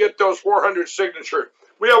get those 400 signatures?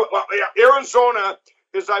 We have Arizona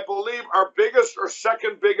is, I believe, our biggest or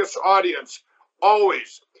second biggest audience.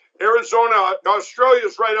 Always. Arizona, Australia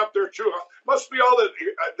is right up there too. Must be all the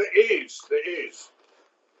A's. The A's.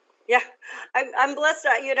 Yeah, I'm blessed,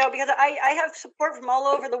 because I have support from all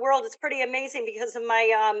over the world. It's pretty amazing because of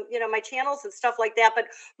my, my channels and stuff like that. But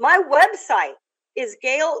my website is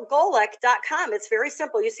gailgolek.com. It's very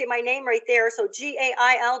simple. You see my name right there. So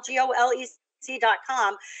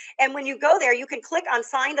GAILGOLEC.com. And when you go there, you can click on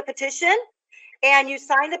sign the petition. And you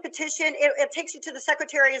sign the petition. It takes you to the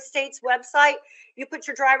Secretary of State's website. You put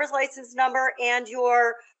your driver's license number and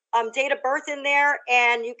your date of birth in there,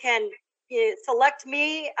 and you can select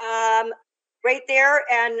me right there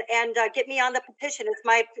and get me on the petition.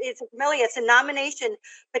 It's a nomination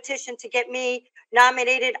petition to get me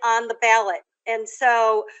nominated on the ballot. And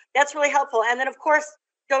so that's really helpful. And then, of course,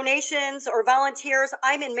 donations or volunteers.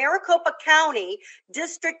 I'm in Maricopa County,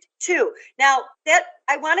 District 2. Now, that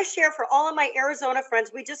I want to share for all of my Arizona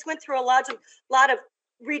friends. We just went through a lot of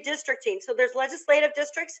redistricting. So there's legislative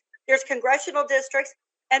districts, there's congressional districts,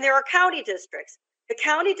 and there are county districts. The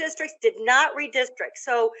county districts did not redistrict.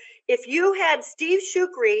 So if you had Steve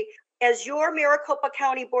Shukri as your Maricopa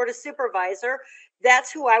County Board of Supervisor,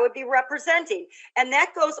 that's who I would be representing. And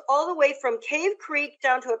that goes all the way from Cave Creek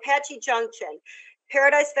down to Apache Junction,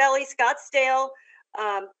 Paradise Valley, Scottsdale,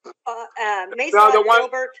 Mesa,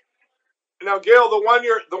 Gilbert. Now, Gail, the one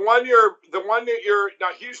that you're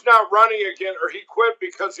now, he's not running again, or he quit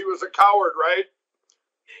because he was a coward, right?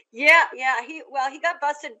 Yeah. He got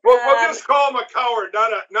busted. Well, we'll just call him a coward,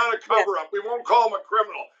 not a cover-up. We won't call him a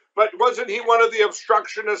criminal. But wasn't he one of the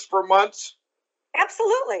obstructionists for months?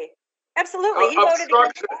 Absolutely. He voted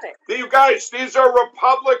against it. You guys, these are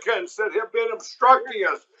Republicans that have been obstructing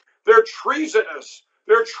us. They're treasonous.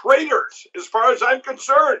 They're traitors, as far as I'm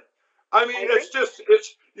concerned. I mean,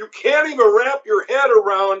 you can't even wrap your head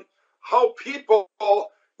around how people,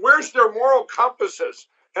 where's their moral compasses?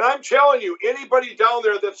 And I'm telling you, anybody down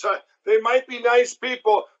there they might be nice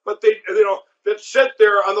people, but that sit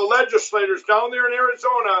there on the legislators down there in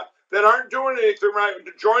Arizona that aren't doing anything right,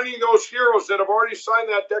 joining those heroes that have already signed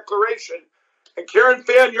that declaration. And Karen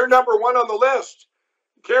Fann, you're number one on the list.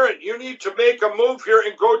 Karen, you need to make a move here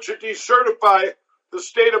and go to decertify the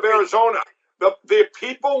state of Arizona. The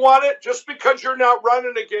people want it. Just because you're not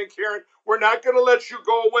running again, Karen, we're not going to let you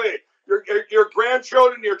go away. Your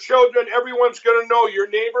grandchildren, your children, everyone's going to know, your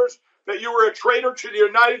neighbors, that you were a traitor to the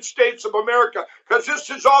United States of America, because this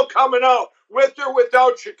is all coming out, with or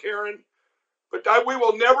without you, Karen. But we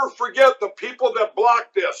will never forget the people that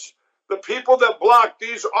blocked this, the people that blocked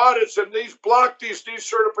these audits and blocked these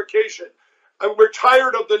decertification. And we're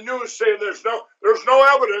tired of the news saying there's no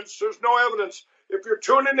evidence. There's no evidence. If you're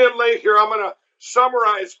tuning in late here, I'm going to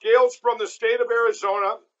summarize. Gail's from the state of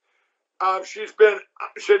Arizona. She's been,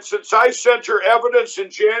 since I sent her evidence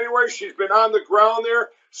in January, she's been on the ground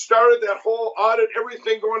there, started that whole audit,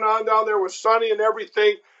 everything going on down there with Sonny and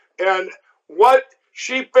everything. And what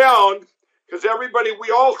she found, because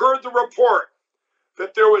we all heard the report,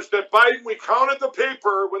 that Biden, we counted the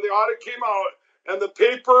paper when the audit came out, and the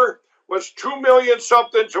paper was 2 million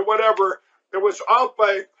something to whatever. It was off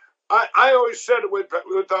by, I always said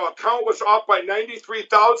the account was off by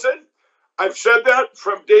 93,000. I've said that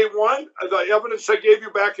from day one. The evidence I gave you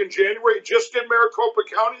back in January, just in Maricopa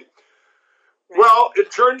County. Well, it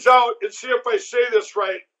turns out, and see if I say this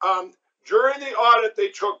right, during the audit, they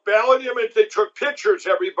took ballot images, they took pictures,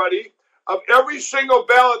 everybody, of every single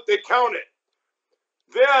ballot they counted.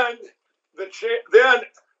 Then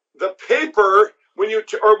the paper, when you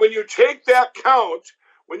take that count,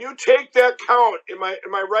 am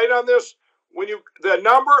I right on this? The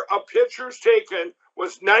number of pictures taken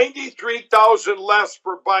was 93,000 less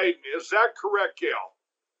for Biden. Is that correct, Gail?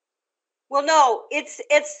 Well, no, it's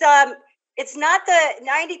not the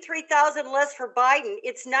 93,000 less for Biden.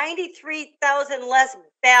 It's 93,000 less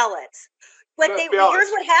ballots. But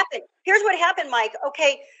here's what happened. Here's what happened, Mike.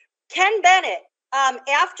 Okay, Ken Bennett,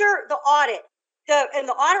 after the audit, in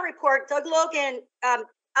the audit report, Doug Logan, at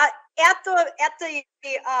the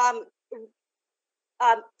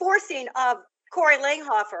forcing of Corey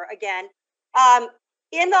Langhofer again,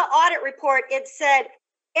 in the audit report, it said,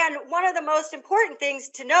 and one of the most important things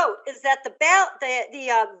to note is that the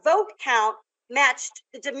vote count matched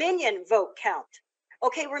the Dominion vote count.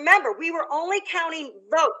 Okay, remember, we were only counting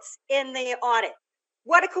votes in the audit.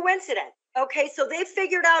 What a coincidence. Okay, so they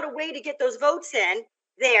figured out a way to get those votes in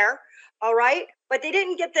there, all right? But they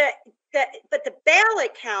didn't get but the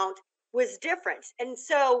ballot count was different. And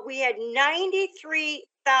so we had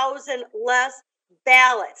 93,000 less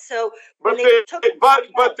ballots. So let me get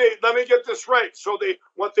this right. So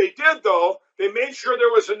what they did though, they made sure there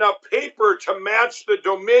was enough paper to match the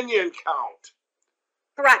Dominion count.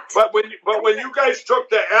 Correct. But when you guys took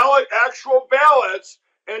the actual ballots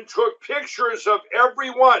and took pictures of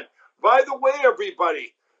everyone, by the way,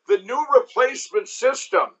 everybody, the new replacement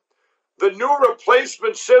system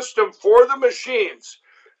for the machines.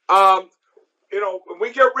 When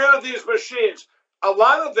we get rid of these machines, a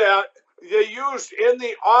lot of that they used in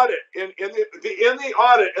the audit, in the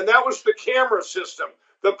audit, and that was the camera system,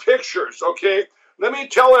 the pictures. Okay, let me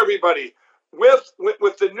tell everybody, with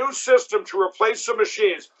the new system to replace the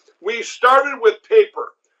machines, we started with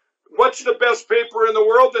paper. What's the best paper in the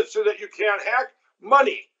world that you can't hack?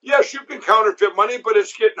 Money. Yes, you can counterfeit money, but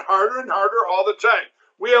it's getting harder and harder all the time.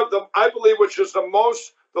 We have I believe, which is the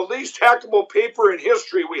least hackable paper in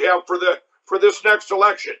history we have for this next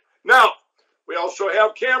election. Now, we also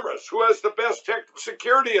have cameras. Who has the best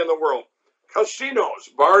security in the world? Casinos,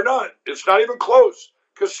 bar none. It's not even close.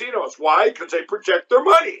 Casinos. Why? Because they protect their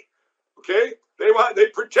money. Okay? They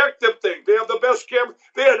protect the thing. They have the best camera.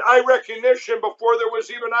 They had eye recognition before there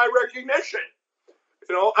was even eye recognition.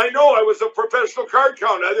 I know I was a professional card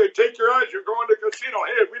counter. They take your eyes. You're going to casino.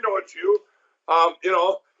 Hey, we know it's you.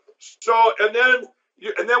 So and then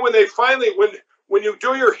when they finally when you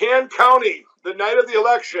do your hand counting the night of the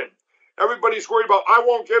election, everybody's worried about I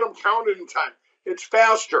won't get them counted in time. It's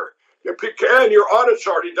faster. And your audit's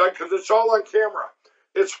already done because it's all on camera.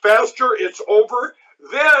 It's faster. It's over.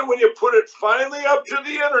 Then when you put it finally up to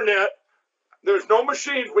the internet, there's no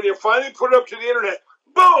machines. When you finally put it up to the internet,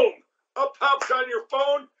 boom, up pops on your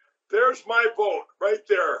phone. There's my vote right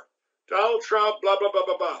there. Donald Trump, blah, blah, blah,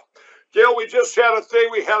 blah, blah. Gail, we just had a thing.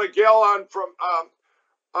 We had a gal on from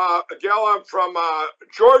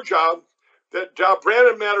Georgia that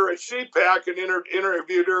Brandon met her at CPAC and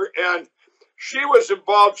interviewed her, and she was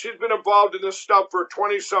involved. She's been involved in this stuff for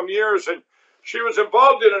 20 some years, and she was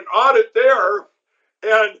involved in an audit there,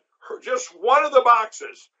 and just one of the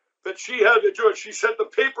boxes that she had to do it, she said the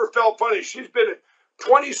paper felt funny. She's been in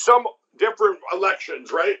 20 some different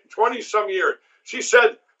elections, right? 20 some years. She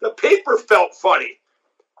said the paper felt funny.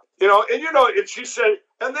 And she said,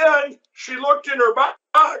 and then she looked in her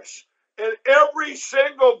box, and every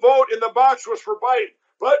single vote in the box was for Biden.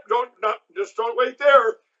 But don't wait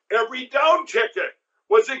there. Every down ticket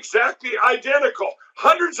was exactly identical.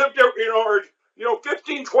 Hundreds of different,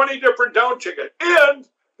 15, 20 different down tickets. And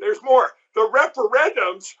there's more. The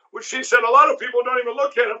referendums, which she said a lot of people don't even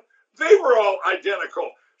look at them, they were all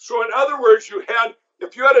identical. So in other words,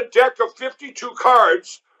 if you had a deck of 52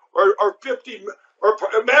 cards or 50. Or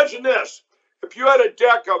imagine this, if you had a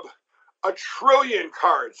deck of 1 trillion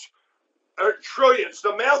cards, trillions,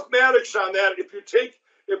 the mathematics on that, if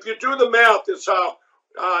you do the math, it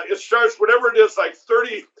starts, whatever it is, like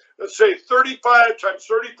 30, let's say 35 times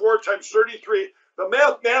 34 times 33. The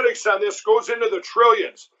mathematics on this goes into the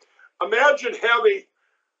trillions. Imagine having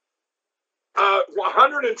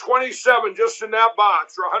 127 just in that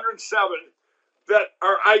box, or 107 that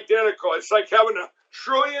are identical. It's like having a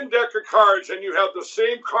trillion deck of cards, and you have the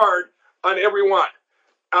same card on every one.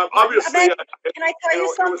 Obviously, can I tell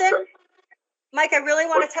you something, Mike? I really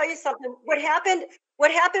want to tell you something. What happened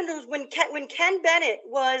was when Ken Bennett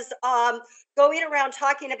was going around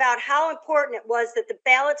talking about how important it was that the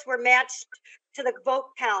ballots were matched to the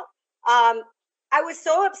vote count. I was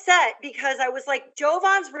so upset because I was like,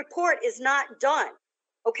 Jovan's report is not done.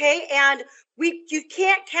 Okay, and you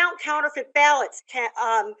can't count counterfeit ballots.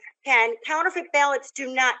 Counterfeit ballots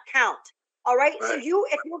do not count. All right. So if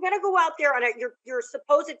you're going to go out there on your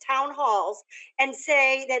supposed town halls and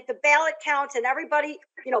say that the ballot counts and everybody,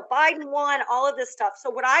 Biden won, all of this stuff.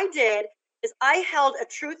 So what I did is I held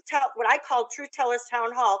what I call Truth Tellers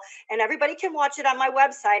Town Hall, and everybody can watch it on my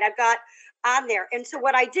website. I've got on there. And so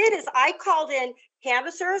what I did is I called in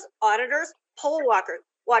canvassers, auditors, poll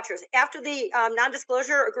watchers. After the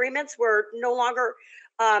non-disclosure agreements were no longer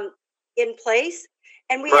in place,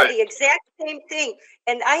 and we had the exact same thing.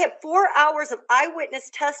 And I had 4 hours of eyewitness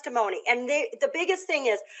testimony. And the biggest thing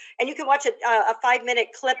is, and you can watch a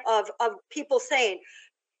 5-minute clip of people saying,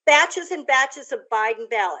 batches and batches of Biden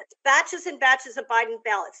ballots, batches and batches of Biden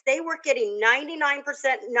ballots. They were getting 99%,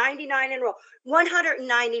 99 in a row,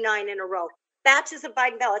 199 in a row. Batches of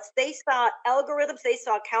Biden ballots. They saw algorithms. They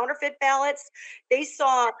saw counterfeit ballots. They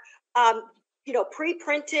saw,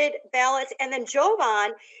 pre-printed ballots. And then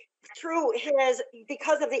Jovan,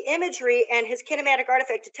 because of the imagery and his kinematic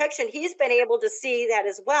artifact detection, he's been able to see that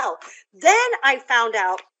as well. Then I found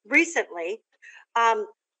out recently,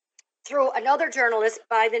 through another journalist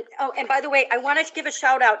and by the way, I want to give a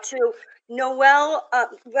shout out to Noelle,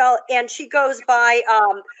 and she goes by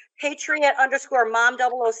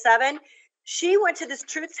Patriot_mom007. She went to this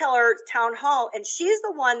Truth Teller town hall, and she's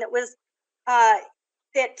the one that was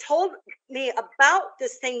that told me about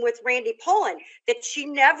this thing with Randy Poland, that she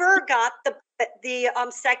never got the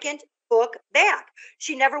second book back.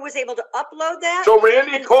 She never was able to upload that. So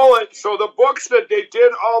Randy Poland, so the books that they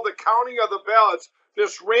did all the counting of the ballots,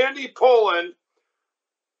 this Randy Poland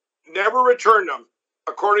never returned them,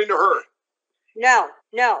 according to her. No.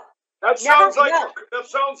 That sounds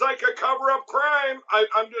like a cover-up crime.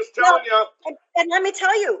 I'm just telling you. And let me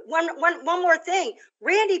tell you one more thing.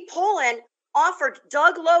 Randy Poland offered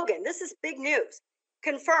Doug Logan. This is big news.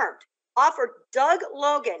 Confirmed. Offered Doug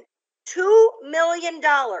Logan $2 million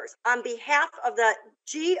on behalf of the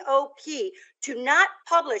GOP to not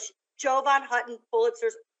publish Jovan Hutton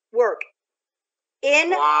Pulitzer's work.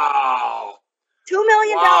 Wow. $2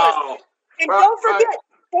 million. Wow. And don't forget,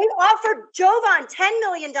 they offered Jovan $10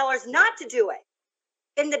 million not to do it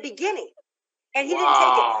in the beginning. And he didn't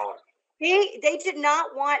take it. They did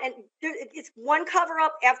not want, and it's one cover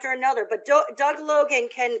up after another, but Doug Logan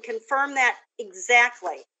can confirm that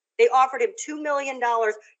exactly. They offered him $2 million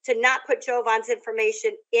to not put Jovan's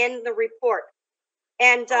information in the report.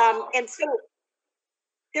 And so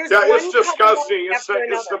there's it's disgusting. It's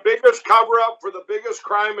the biggest cover up for the biggest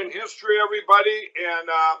crime in history, everybody. And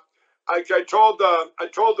I told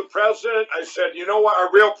the president, I said, you know what,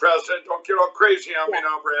 our real president, don't get all crazy on me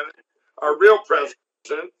now, Brandon. Our real president.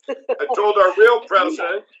 I told our real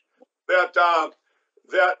president that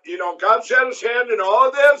God's had his hand in all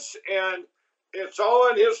of this, and it's all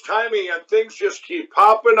in his timing, and things just keep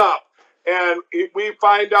popping up. And we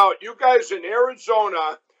find out, you guys in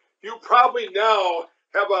Arizona, you probably now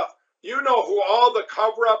have you know who all the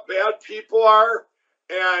cover-up bad people are,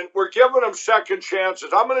 and we're giving them second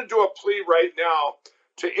chances. I'm going to do a plea right now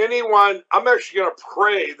to anyone. I'm actually going to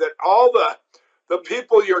pray that all the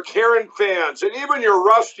people, your Karen fans, and even your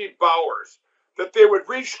Rusty Bowers, that they would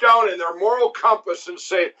reach down in their moral compass and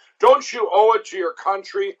say, don't you owe it to your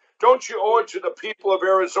country? Don't you owe it to the people of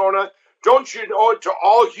Arizona? Don't you owe it to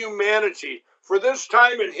all humanity for this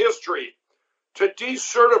time in history to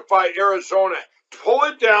decertify Arizona? Pull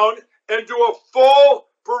it down and do a full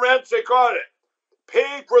forensic audit.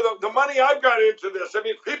 Pay for the money I've got into this. I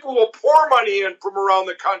mean, people will pour money in from around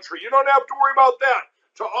the country. You don't have to worry about that.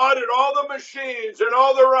 To audit all the machines and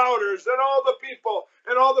all the routers and all the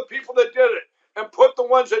people that did it, and put the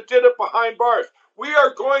ones that did it behind bars. We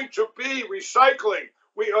are going to be recycling.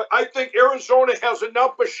 I think Arizona has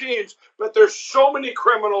enough machines, but there's so many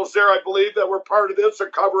criminals there, I believe, that were part of this, a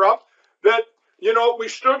cover up, that, we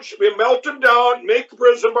melt them down, make the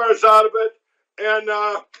prison bars out of it, and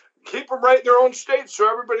keep them right in their own states so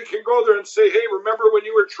everybody can go there and say, hey, remember when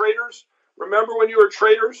you were traitors? Remember when you were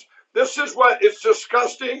traitors? This is it's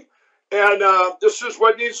disgusting, and this is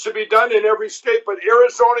what needs to be done in every state. But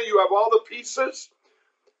Arizona, you have all the pieces,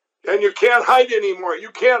 and you can't hide anymore.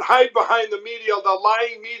 You can't hide behind the media, the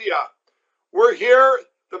lying media. We're here.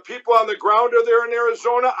 The people on the ground are there in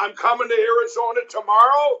Arizona. I'm coming to Arizona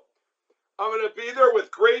tomorrow. I'm going to be there with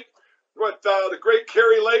the great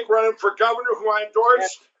Carrie Lake running for governor, who I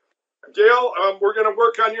endorsed. Gail, we're going to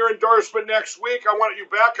work on your endorsement next week. I want you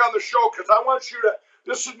back on the show because I want you to.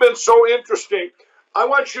 This has been so interesting. I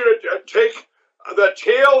want you to take the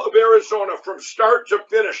tale of Arizona from start to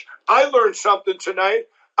finish. I learned something tonight.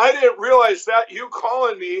 I didn't realize that. You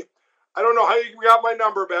calling me, I don't know how you got my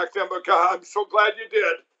number back then, but God, I'm so glad you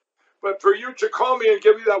did. But for you to call me and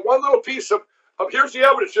give me that one little piece of here's the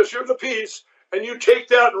evidence, just here's a piece, and you take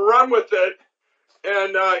that and run with it,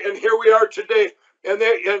 and here we are today. And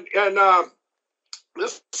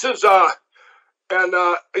this is and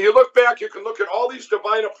you look back, you can look at all these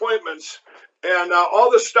divine appointments and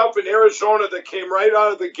all the stuff in Arizona that came right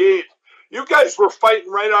out of the gate. You guys were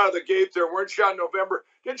fighting right out of the gate there, weren't you, in November?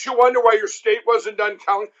 Didn't you wonder why your state wasn't done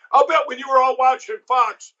counting? I'll bet when you were all watching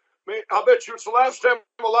Fox, I'll bet you it's the last time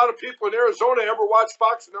a lot of people in Arizona ever watched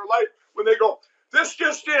Fox in their life, when they go, this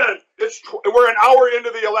just in, we're an hour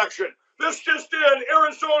into the election. This just in,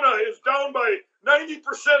 Arizona is down by 90%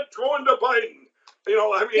 going to Biden. It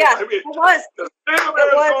was. The state of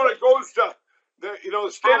Arizona goes to the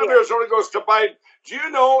state of Arizona goes to Biden. Do you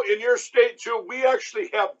know in your state too, we actually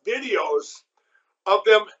have videos of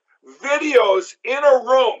them, in a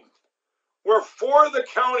room where 4 of the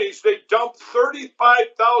counties, they dumped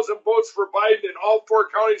 35,000 votes for Biden in all 4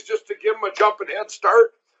 counties just to give him a jumping head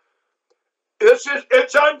start. It's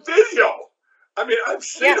on video. I mean, I've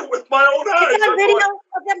seen it with my own eyes. It's on video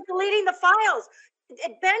of them deleting the files.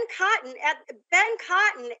 Ben Cotton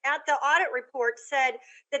at the audit report said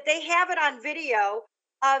that they have it on video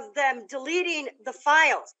of them deleting the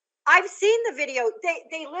files. I've seen the video.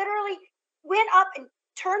 They literally went up and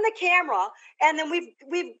turned the camera, and then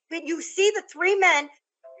you see the 3 men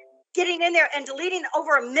getting in there and deleting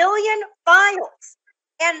over 1 million files,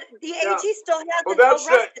 and the AG still hasn't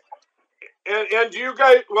arrested. And do you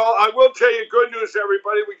guys, well, I will tell you good news,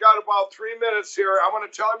 everybody. We got about 3 minutes here. I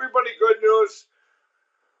want to tell everybody good news.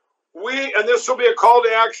 And this will be a call to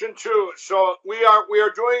action too. So we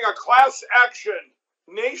are doing a class action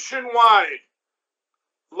nationwide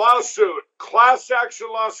lawsuit, class action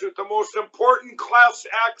lawsuit, the most important class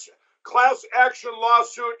action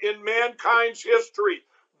lawsuit in mankind's history,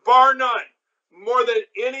 bar none. More than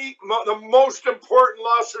the most important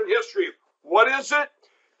lawsuit in history. What is it?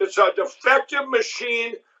 It's a defective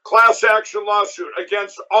machine class action lawsuit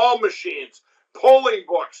against all machines, polling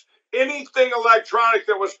books, anything electronic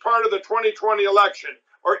that was part of the 2020 election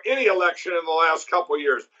or any election in the last couple of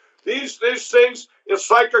years. These things, it's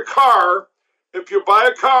like a car. If you buy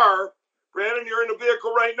a car, Brandon, you're in a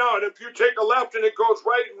vehicle right now, and if you take a left and it goes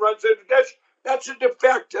right and runs into the ditch, that's a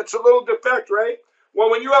defect. That's a little defect, right? Well,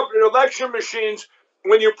 when you have election machines,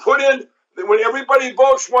 when everybody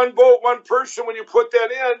votes one vote, one person, when you put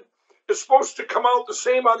that in, it's supposed to come out the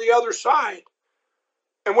same on the other side.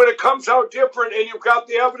 And when it comes out different and you've got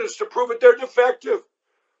the evidence to prove it, they're defective.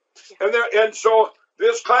 And so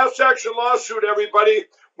this class action lawsuit, everybody,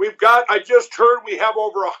 I just heard we have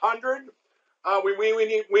over 100.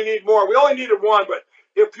 We need more. We only needed one, but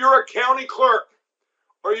if you're a county clerk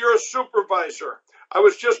or you're a supervisor, I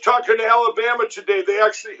was just talking to Alabama today. They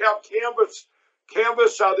actually have Canvas.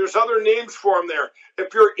 There's other names for them there.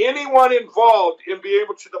 If you're anyone involved in being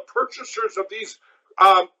able to the purchasers of these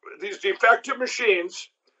defective machines,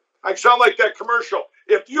 I sound like that commercial.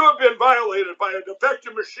 If you have been violated by a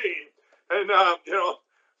defective machine, and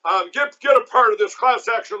get a part of this class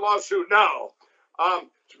action lawsuit now.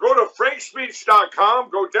 So go to frankspeech.com.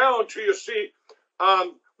 Go down till you see.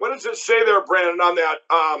 What does it say there, Brandon? On that,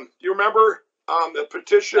 do you remember the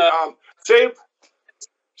petition? Save.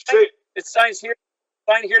 It signs here.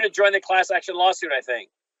 Sign here to join the class action lawsuit, I think.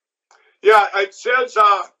 Yeah, it says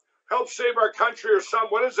help save our country or something.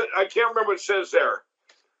 What is it? I can't remember what it says there.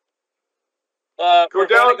 Go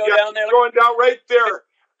down there. Going down right there.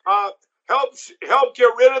 Help get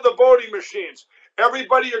rid of the voting machines.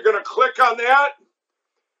 Everybody, you're going to click on that.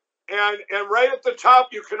 And right at the top,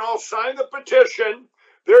 you can all sign the petition.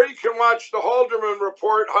 There you can watch the Halderman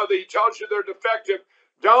report, how he tells you they're defective.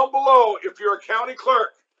 Down below, if you're a county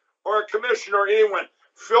clerk or a commissioner or anyone,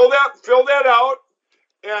 fill that out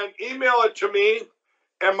and email it to me,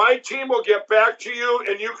 and my team will get back to you,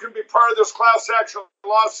 and you can be part of this class action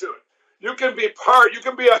lawsuit. You can be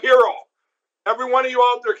a hero. Every one of you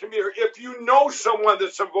out there can be a hero. If you know someone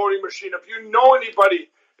that's a voting machine, if you know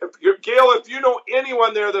anybody, if you know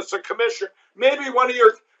anyone there that's a commissioner, maybe one of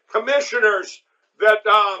your commissioners that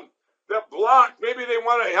block, maybe they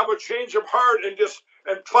want to have a change of heart and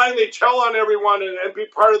finally tell on everyone and be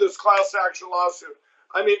part of this class action lawsuit.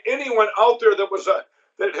 I mean, anyone out there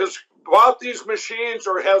that has bought these machines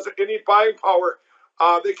or has any buying power,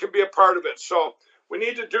 they can be a part of it. So we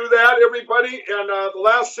need to do that, everybody. And the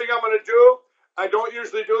last thing I'm going to do, I don't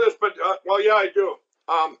usually do this, but well, yeah, I do.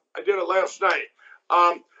 I did it last night.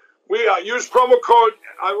 We use promo code,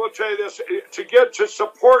 I will tell you this, to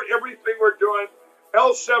support everything we're doing,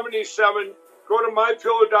 L77, go to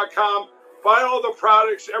mypillow.com, buy all the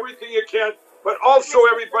products, everything you can, but also,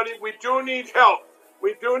 everybody, we do need help.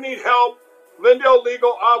 We do need help. Lindell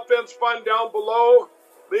Legal Offense Fund down below.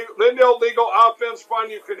 Lindell Legal Offense Fund,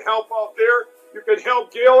 you can help out there. You can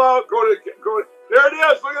help Gail out. Go. There it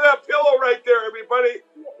is. Look at that pillow right there, everybody.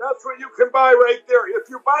 That's what you can buy right there. If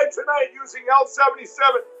you buy tonight using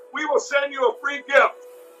L77, we will send you a free gift.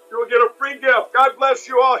 You will get a free gift. God bless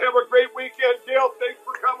you all. Have a great weekend. Gail, thanks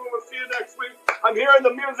for coming. We'll see you next week. I'm hearing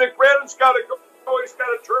the music. Brandon's got to go. He's got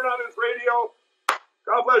to turn on his radio.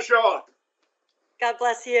 God bless you all. God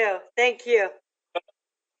bless you. Thank you.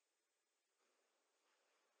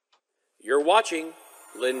 You're watching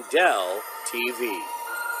Lindell TV.